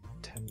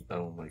 710.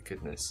 Oh my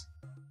goodness.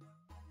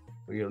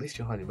 Well, at least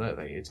you're highly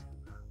motivated.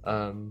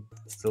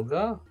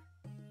 Stilgar?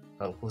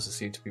 Our forces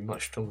seem to be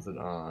much stronger than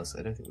ours.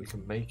 I don't think we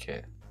can make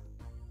it.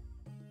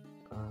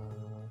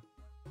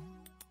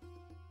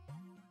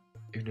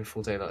 Even in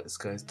full daylight, the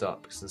sky is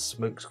dark because of the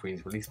smoke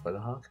screens released by the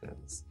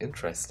Harkonnens.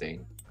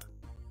 Interesting.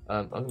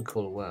 I'm going to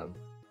call a worm.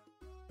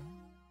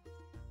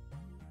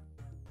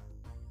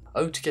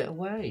 Oh, to get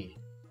away!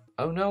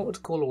 Oh no, I want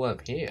to call a worm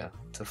here.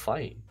 To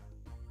fight.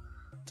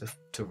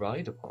 To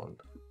ride upon.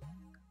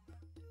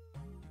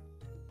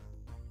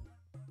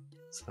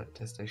 Select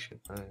destination.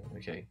 Oh,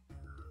 okay.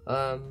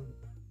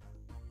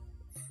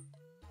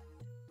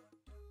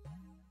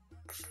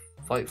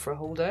 Fight for a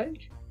whole day?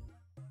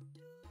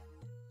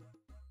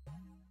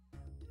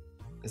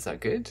 Is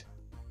that good?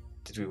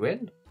 Did we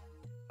win?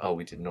 Oh,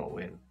 we did not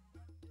win.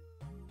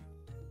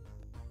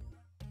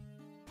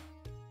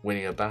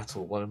 Winning a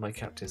battle, one of my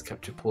captains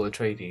captured Paul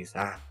Atreides.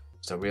 Ah,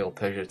 it's a real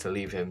pleasure to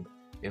leave him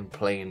in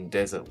plain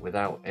desert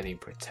without any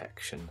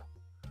protection.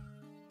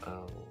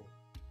 Oh.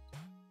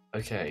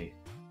 Okay.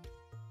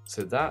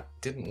 So that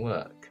didn't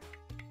work.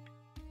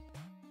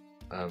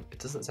 It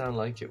doesn't sound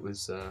like it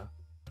was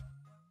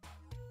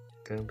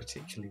going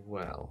particularly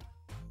well.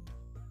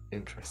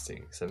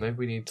 Interesting. So maybe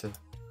we need to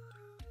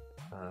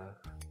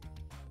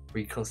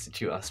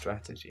reconstitute our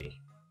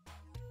strategy.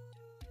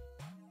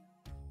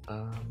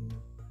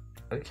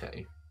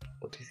 Okay,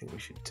 what do you think we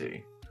should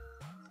do?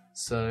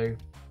 So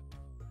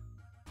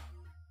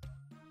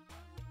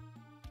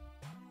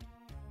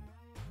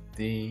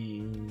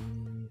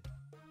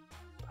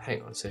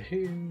hang on, so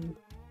who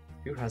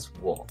has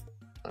what?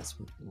 That's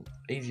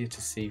easier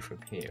to see from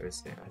here,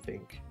 isn't it? I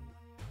think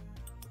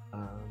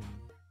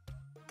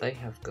they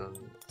have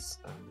guns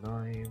and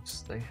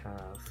knives. They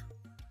have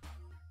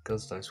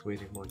guns, knives,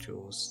 weirding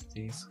modules.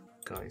 These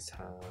guys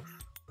have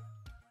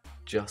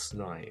just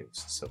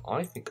knives. So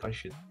I think I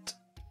should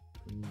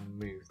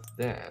move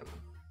them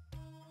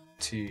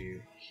to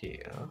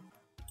here.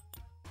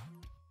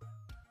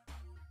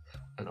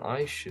 And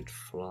I should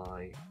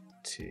fly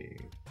to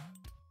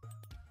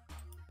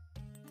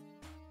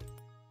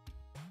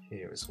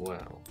here as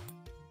well.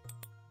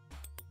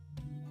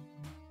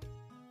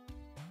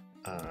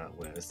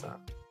 Where is that?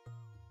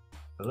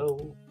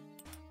 Hello?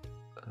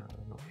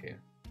 Not here.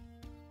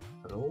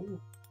 Hello?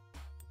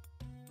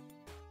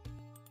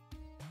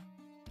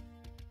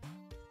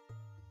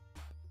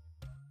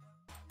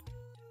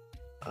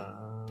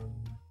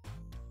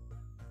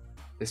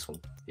 This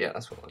one. Yeah,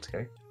 that's what I want to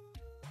go.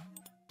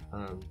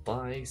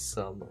 Buy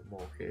some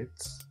more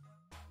goods.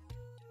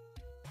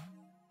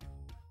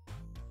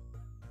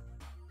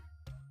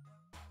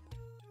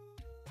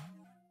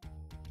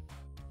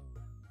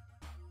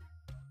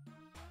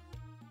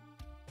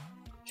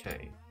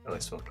 Okay, hello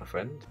Smoke, my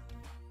friend.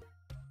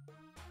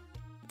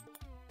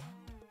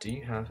 Do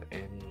you have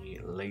any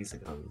laser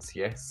guns?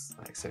 Yes,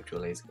 I accept your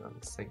laser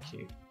guns, thank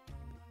you.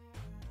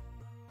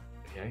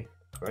 Okay,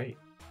 great.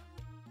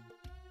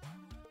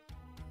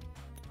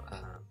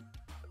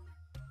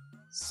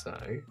 So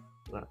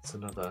that's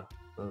another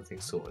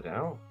thing sorted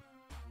out.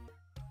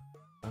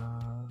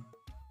 And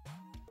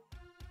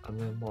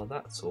then while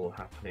that's all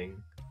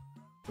happening,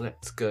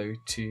 let's go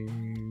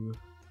to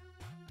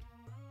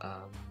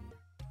I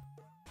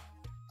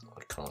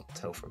can't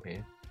tell from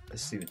here.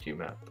 Let's see the Dune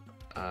map.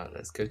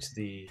 Let's go to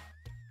the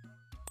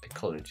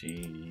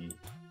ecology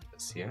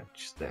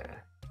CH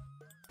there.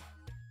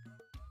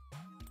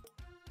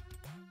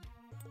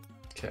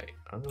 Okay,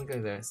 I'm gonna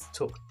go there,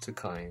 talk to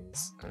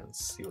Kynes and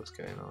see what's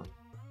going on.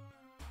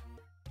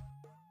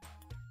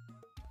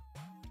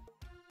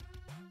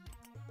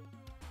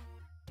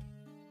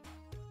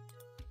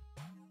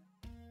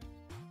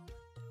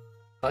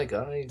 Hi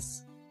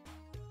guys!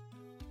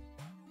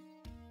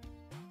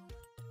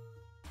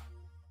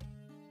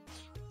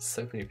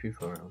 So many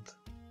people around.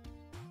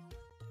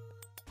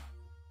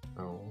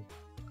 Oh,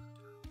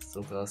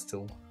 still guys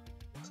still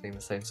saying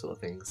the same sort of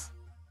things.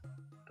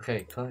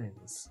 Okay,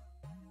 Kynes.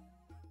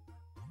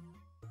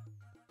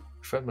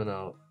 Fremen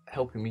are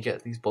helping me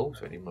get these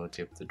bulbs ready,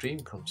 Modib. The dream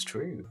comes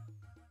true.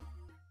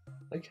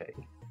 Okay.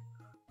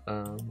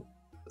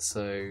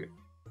 So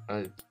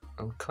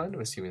I'm kind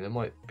of assuming there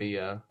might be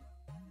a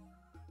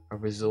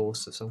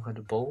resource of some kind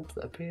of bulb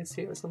that appears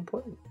here at some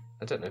point.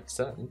 I don't know for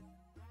certain.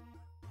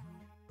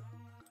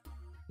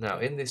 Now,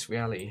 in this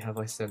reality, have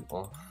I sent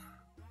off?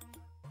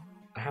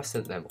 I have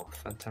sent them off.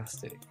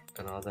 Fantastic.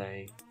 And are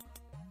they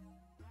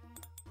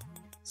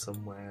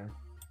somewhere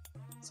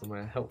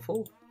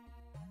helpful?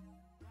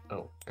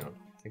 Oh, hang on.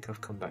 I think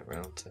I've come back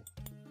round to.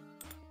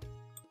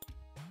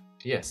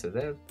 Yeah, so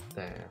they're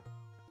there.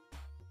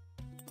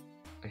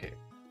 Okay,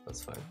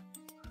 that's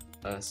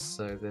fine.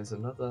 So there's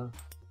another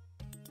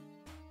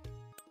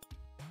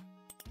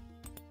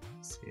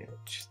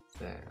CH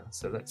there.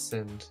 So let's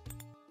send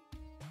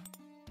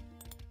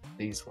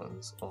these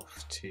ones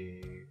off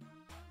to.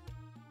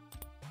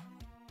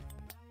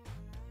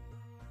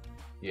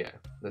 Yeah,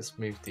 let's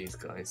move these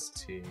guys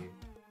to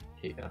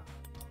here.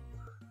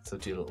 So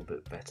do a little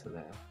bit better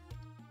there.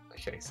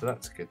 Okay, so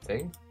that's a good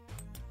thing.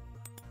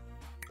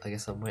 I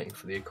guess I'm waiting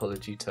for the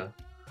ecology to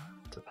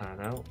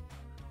pan out.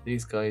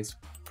 These guys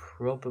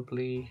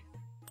probably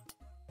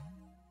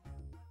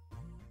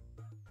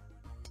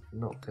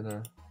not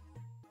gonna.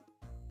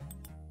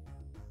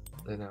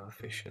 They're now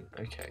efficient.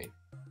 Okay,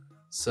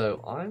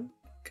 so I'm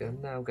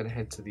now gonna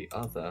head to the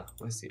other.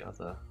 Where's the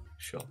other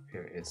shop?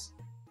 Here it is.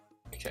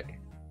 Okay.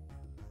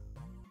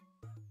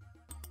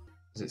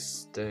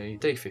 Is it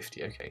day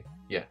 50? Okay.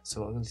 Yeah.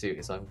 So what I'm gonna do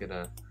is I'm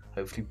gonna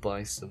hopefully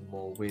buy some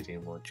more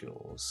weirding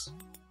modules.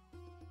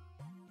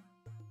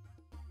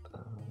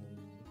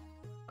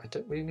 I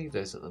don't really need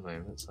those at the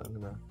moment, so I'm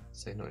gonna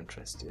say not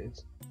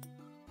interested.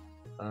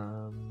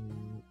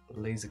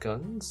 Laser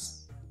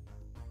guns.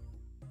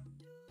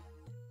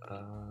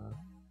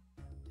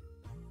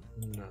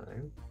 No,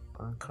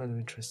 I'm kind of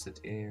interested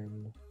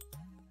in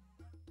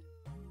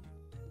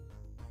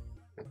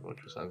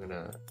modules. I'm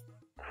gonna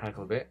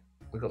haggle a bit.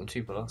 We got them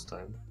cheaper last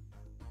time.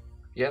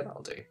 Yeah,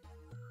 that'll do.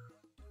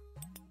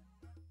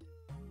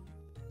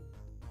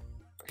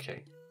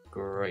 Okay,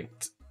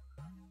 great.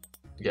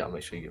 Yeah, I'll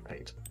make sure you get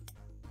paid.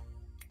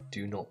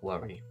 Do not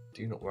worry.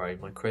 Do not worry.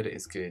 My credit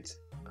is good,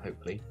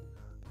 hopefully.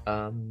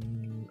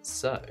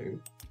 So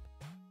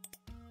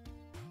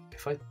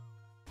if I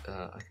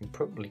can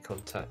probably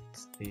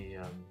contact the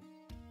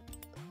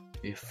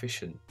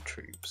efficient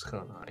troops,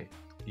 can't I?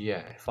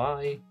 Yeah, if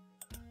I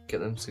get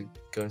them to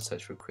go and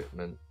search for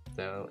equipment,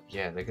 they're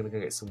gonna go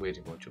get some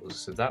weirding modules.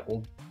 So that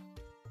will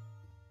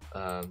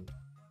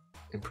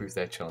improve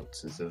their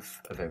chances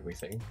of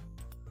everything.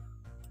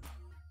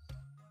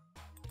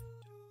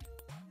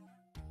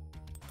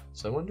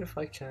 So I wonder if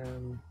I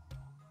can.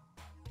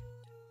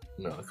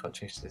 No, I can't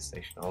change the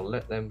destination. I'll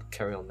let them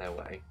carry on their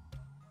way.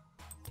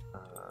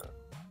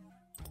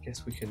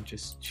 guess we can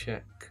just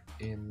check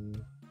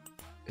in.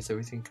 Is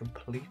everything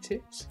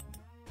completed?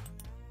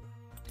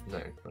 No,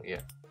 not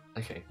yet.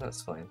 Okay,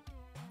 that's fine.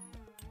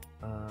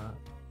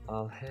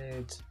 I'll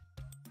head.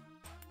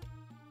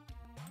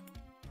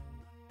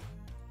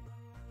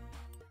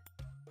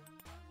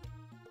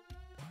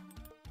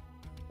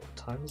 What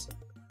time is it?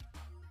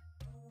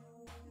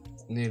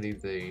 It's nearly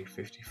the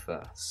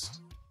 51st.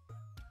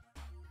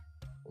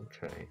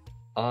 Okay.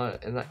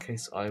 In that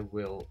case, I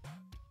will.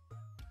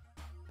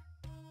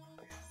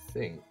 I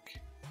think.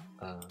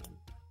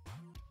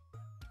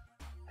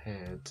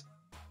 Head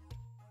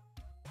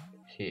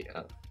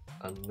here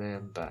and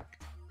then back.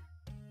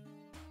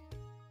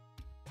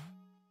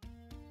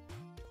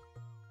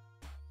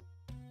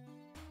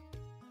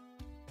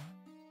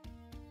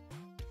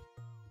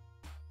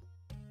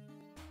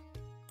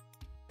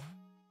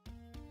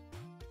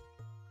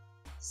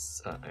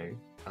 So,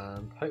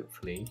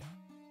 hopefully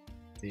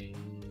the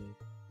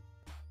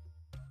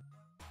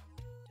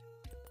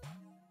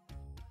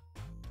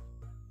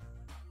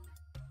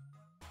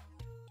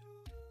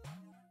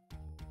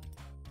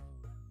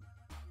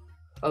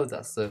oh,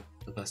 that's the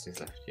person who's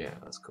left. Yeah,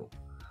 that's cool.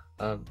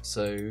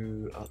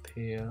 So up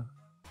here.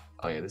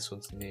 Oh yeah, this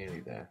one's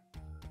nearly there.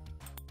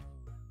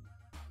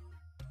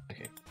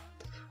 Okay.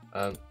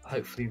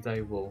 Hopefully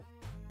they will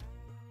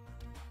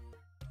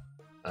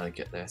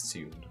get there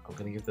soon. I'm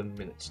going to give them a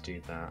minute to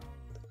do that.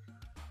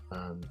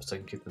 So I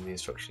can give them the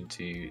instruction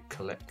to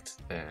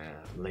collect their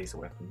laser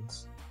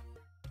weapons.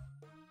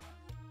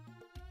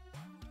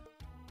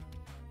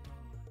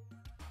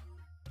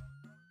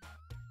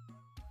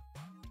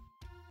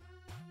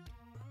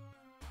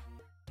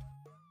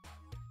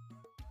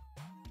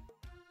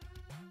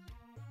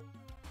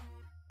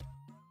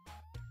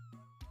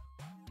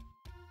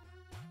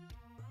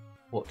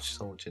 Watch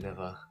soldier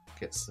never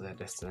gets to their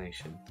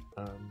destination.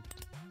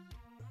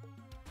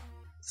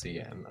 So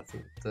yeah, I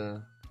think I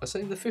was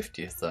saying the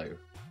 50th though.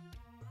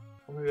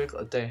 Or maybe I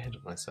got a day ahead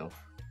of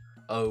myself.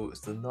 Oh,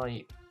 it's the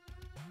night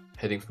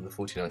heading from the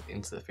 49th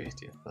into the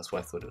 50th. That's why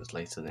I thought it was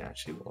later than it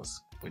actually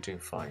was. We're doing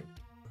fine.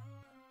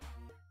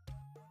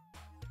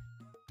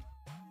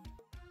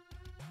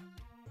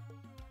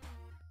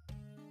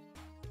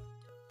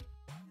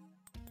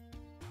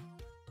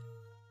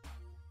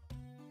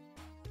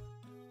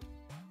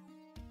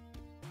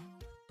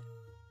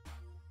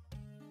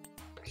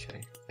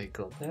 Okay, they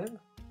got there.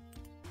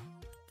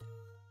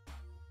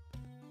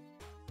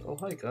 Oh,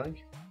 hi guy.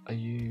 Are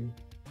you...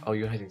 Oh,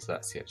 you're heading to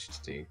that CH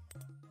to do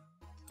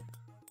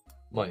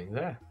mining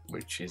there,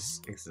 which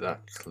is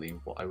exactly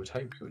what I would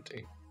hope you would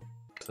do.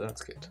 So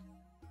that's good.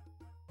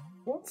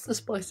 What's the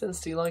spice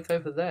density like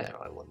over there,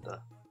 I wonder?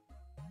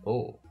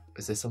 Oh,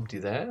 is there somebody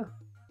there?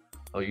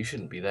 Oh, you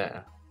shouldn't be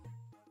there.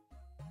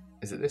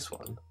 Is it this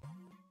one?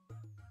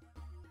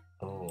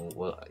 Oh,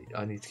 well,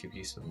 I need to give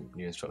you some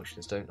new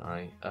instructions, don't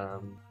I?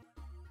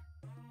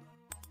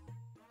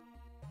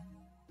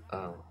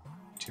 Oh,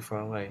 too far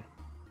away.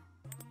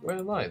 Where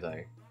am I,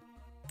 though?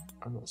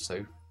 I'm not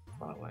so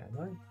far away, am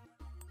I?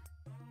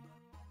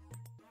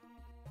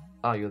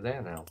 Ah, you're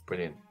there now.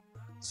 Brilliant.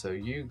 So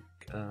you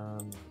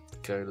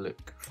go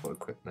look for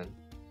equipment.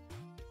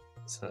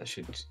 So that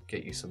should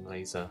get you some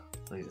laser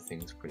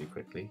things pretty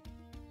quickly.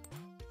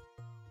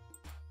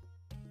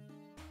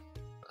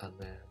 And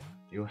then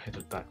you're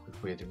headed back with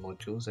weirded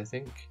modules, I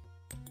think.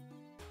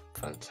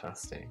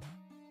 Fantastic.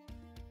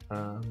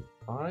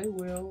 I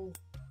will,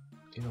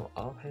 you know,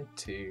 I'll head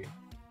to.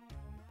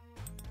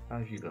 How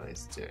are you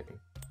guys doing?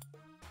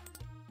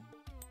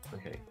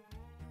 Okay.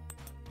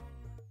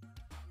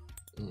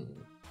 I'm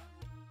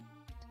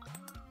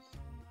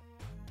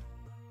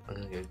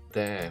gonna go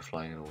there,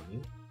 flying on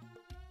you.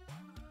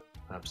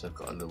 Perhaps I've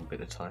got a little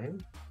bit of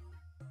time,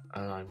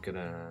 and I'm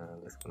gonna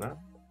look at the map.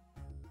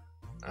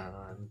 And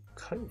I'm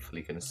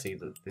hopefully going to see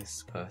that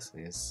this person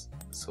is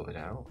sorted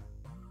out.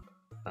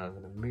 I'm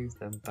going to move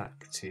them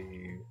back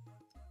to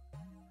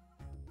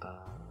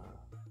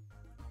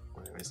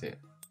where is it?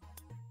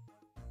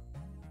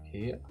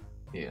 Here?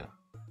 Here.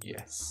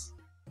 Yes.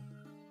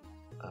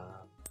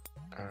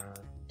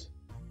 And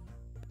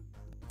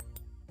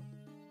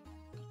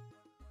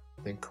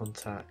then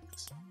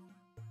contact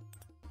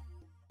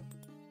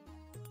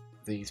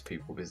these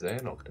people because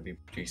they're not going to be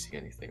producing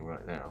anything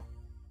right now.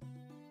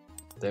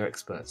 They're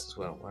experts as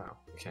well. Wow.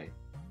 Okay.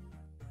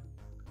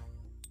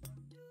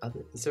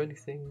 Is there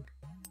anything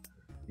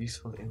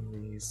useful in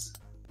these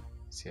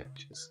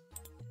sketches?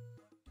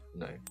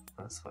 No,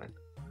 that's fine.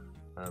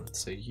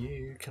 So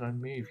can I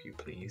move you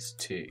please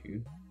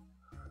to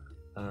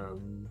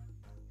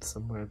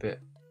somewhere a bit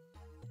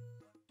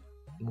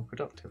more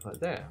productive, like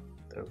there?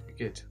 That would be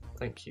good.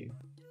 Thank you.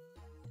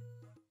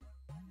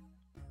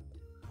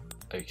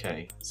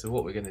 Okay. So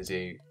what we're going to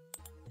do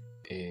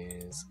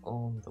is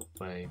on the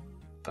way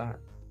back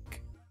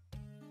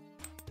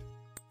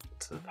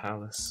to the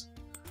palace,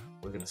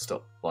 we're going to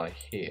stop by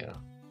here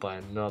by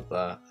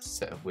another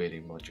set of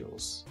weirding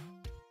modules.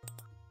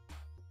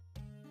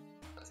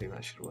 I think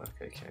that should work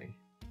okay.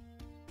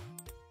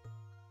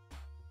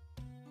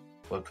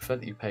 Well, I prefer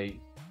that you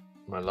pay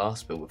my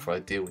last bill before I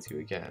deal with you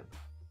again.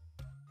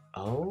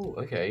 Oh,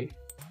 okay.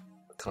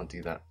 I can't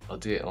do that. I'll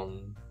do it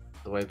on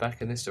the way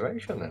back in this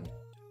direction then.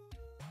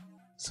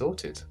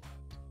 Sorted.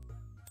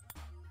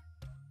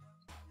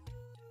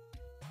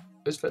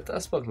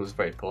 That smuggler was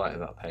very polite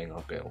about paying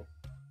our bill,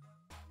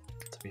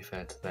 to be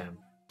fair to them.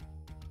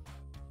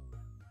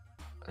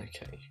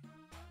 Okay.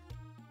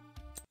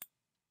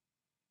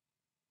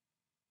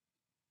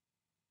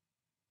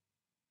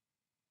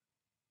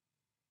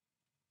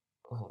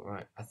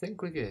 Alright, I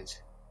think we're good.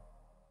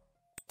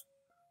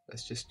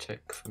 Let's just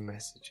check for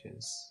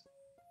messages.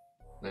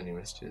 No new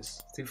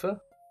messages. Thufa?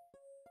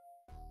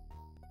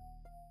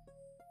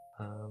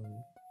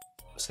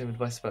 Same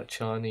advice about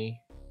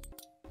Charney.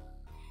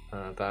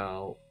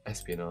 About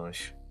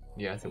espionage.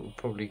 Yeah, I think that's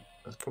probably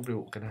what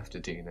we're gonna have to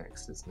do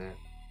next, isn't it?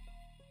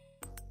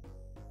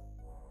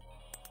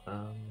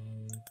 I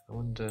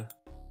wonder,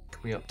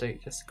 can we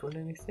update Jessica on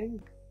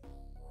anything?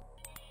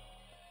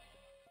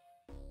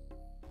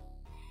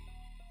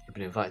 You've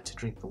been invited to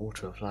drink the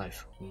water of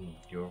life.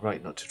 You were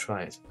right not to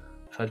try it.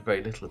 I've heard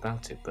very little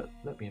about it, but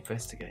let me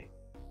investigate.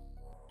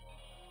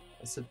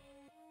 It's a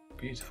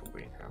beautiful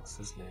greenhouse,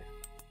 isn't it?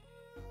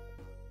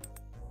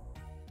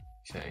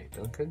 Okay,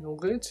 Duncan, all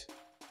good?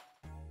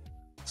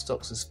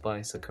 Stocks of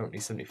spice are currently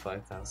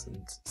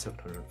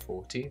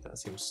 75,740. That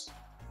seems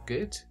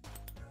good.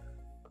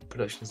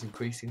 Production is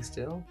increasing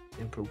still.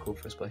 Imperial call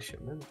for a spice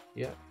shipment.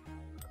 Yeah.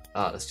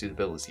 Let's do the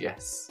bills.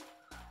 Yes.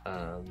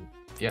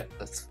 Yeah,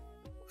 that's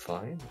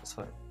fine. That's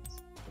fine.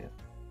 Yeah.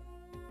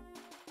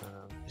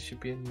 There should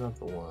be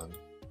another one.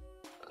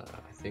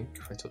 I think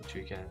if I talk to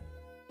you again.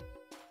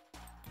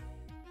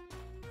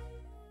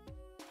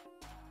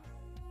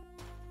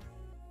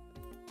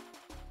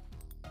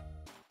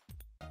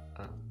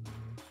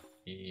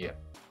 Yeah,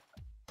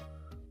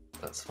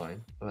 that's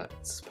fine.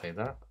 Let's pay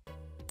that.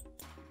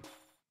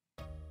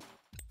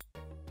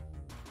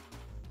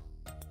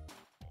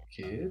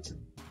 Good.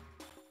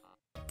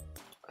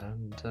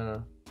 And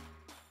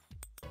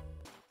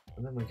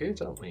then we're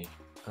good, aren't we?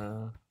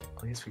 I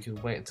guess we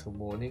could wait until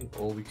morning,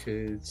 or we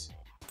could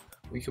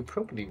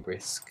probably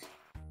risk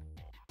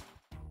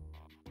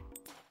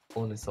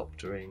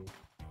ornithoptering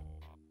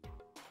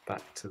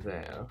back to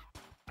there.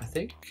 I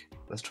think.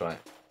 Let's try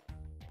it.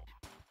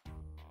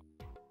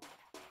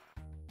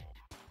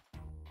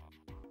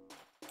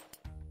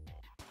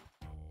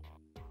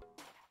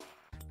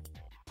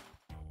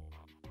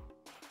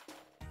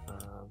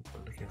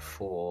 I'm looking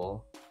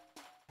for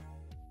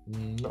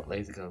not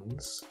laser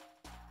guns.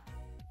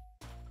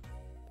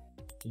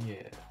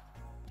 Yeah.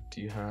 Do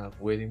you have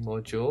wheeling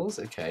modules?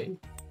 Okay.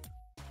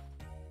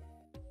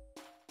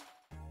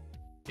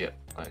 Yep,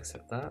 I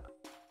accept that.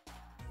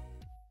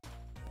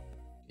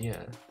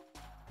 Yeah.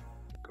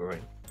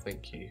 Great,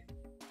 thank you.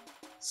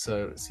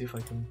 So let's see if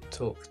I can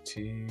talk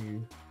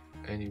to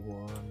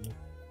anyone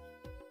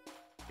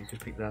who could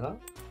pick that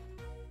up.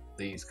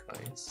 These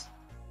guys.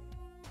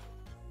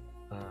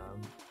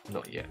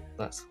 Not yet,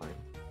 that's fine.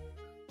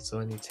 So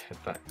I need to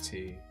head back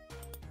to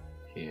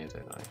here,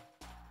 don't I?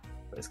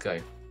 Let's go.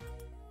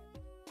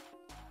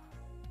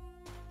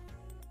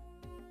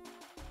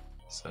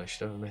 So I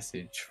should have a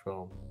message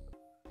from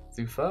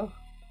Thufa.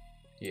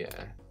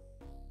 Yeah.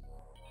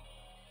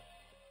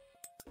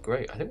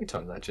 Great, I think we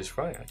timed that just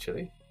right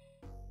actually.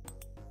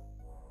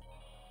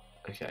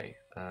 Okay,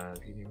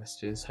 view new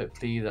messages.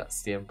 Hopefully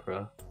that's the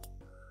Emperor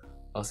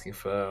asking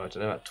for, I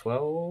don't know, about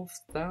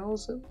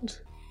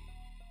 12,000?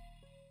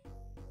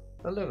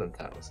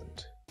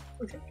 11,000.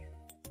 Okay.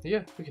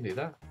 Yeah, we can do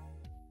that.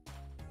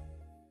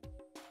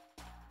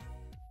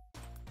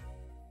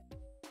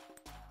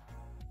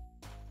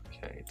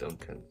 Okay,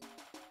 Duncan.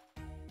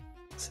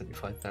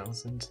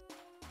 75,000.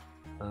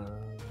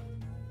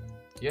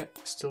 Yeah,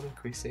 still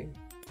increasing.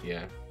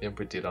 Yeah, the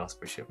Emperor did ask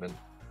for a shipment.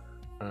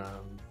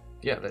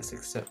 Yeah, let's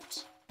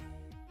accept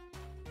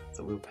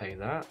that we'll pay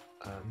that.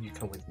 You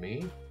come with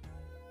me.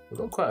 We've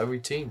got quite a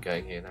routine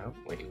going here now,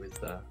 haven't we,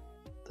 with the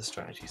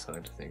strategy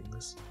side of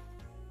things.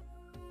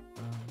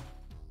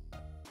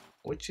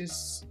 Which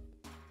is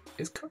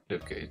kind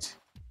of good,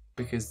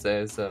 because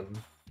there's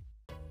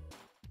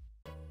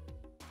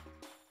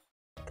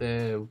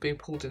they're being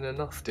pulled in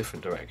enough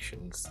different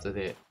directions that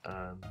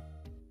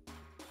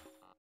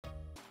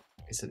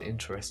it's an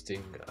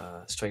interesting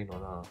strain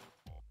on our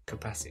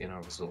capacity and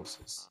our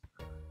resources.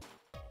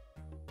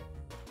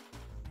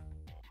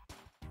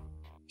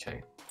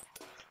 Okay,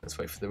 let's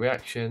wait for the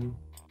reaction.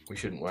 We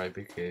shouldn't worry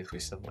because we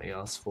still have what he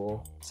asked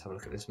for. Let's have a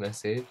look at this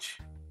message.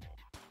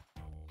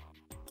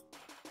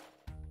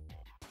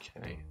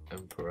 Okay,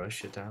 Emperor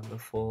Shaddam the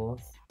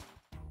Fourth.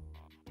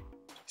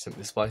 Sent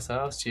me the spice I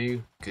asked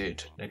you.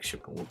 Good. Next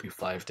shipment will be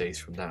 5 days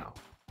from now.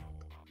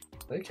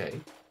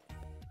 Okay.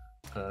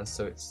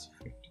 So it's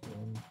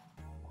 51.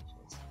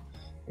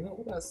 You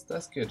know,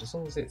 that's good. As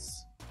long as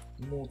it's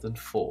more than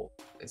 4,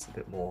 it's a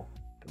bit more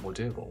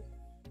doable.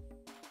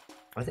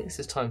 I think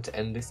it's time to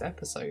end this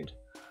episode.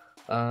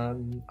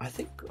 I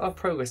think our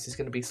progress is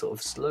going to be sort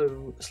of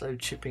slow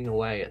chipping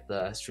away at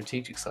the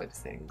strategic side of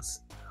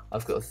things.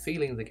 I've got a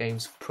feeling the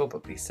game's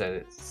probably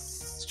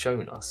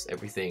shown us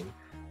everything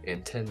it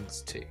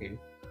intends to.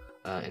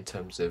 in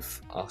terms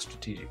of our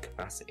strategic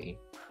capacity.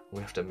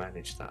 We have to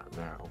manage that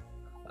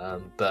now.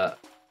 But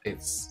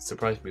it's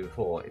surprised me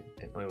before,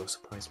 it might well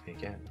surprise me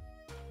again.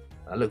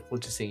 I look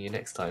forward to seeing you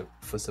next time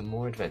for some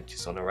more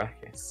adventures on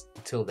Arrakis.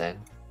 Until then,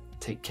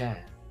 take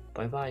care.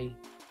 Bye bye.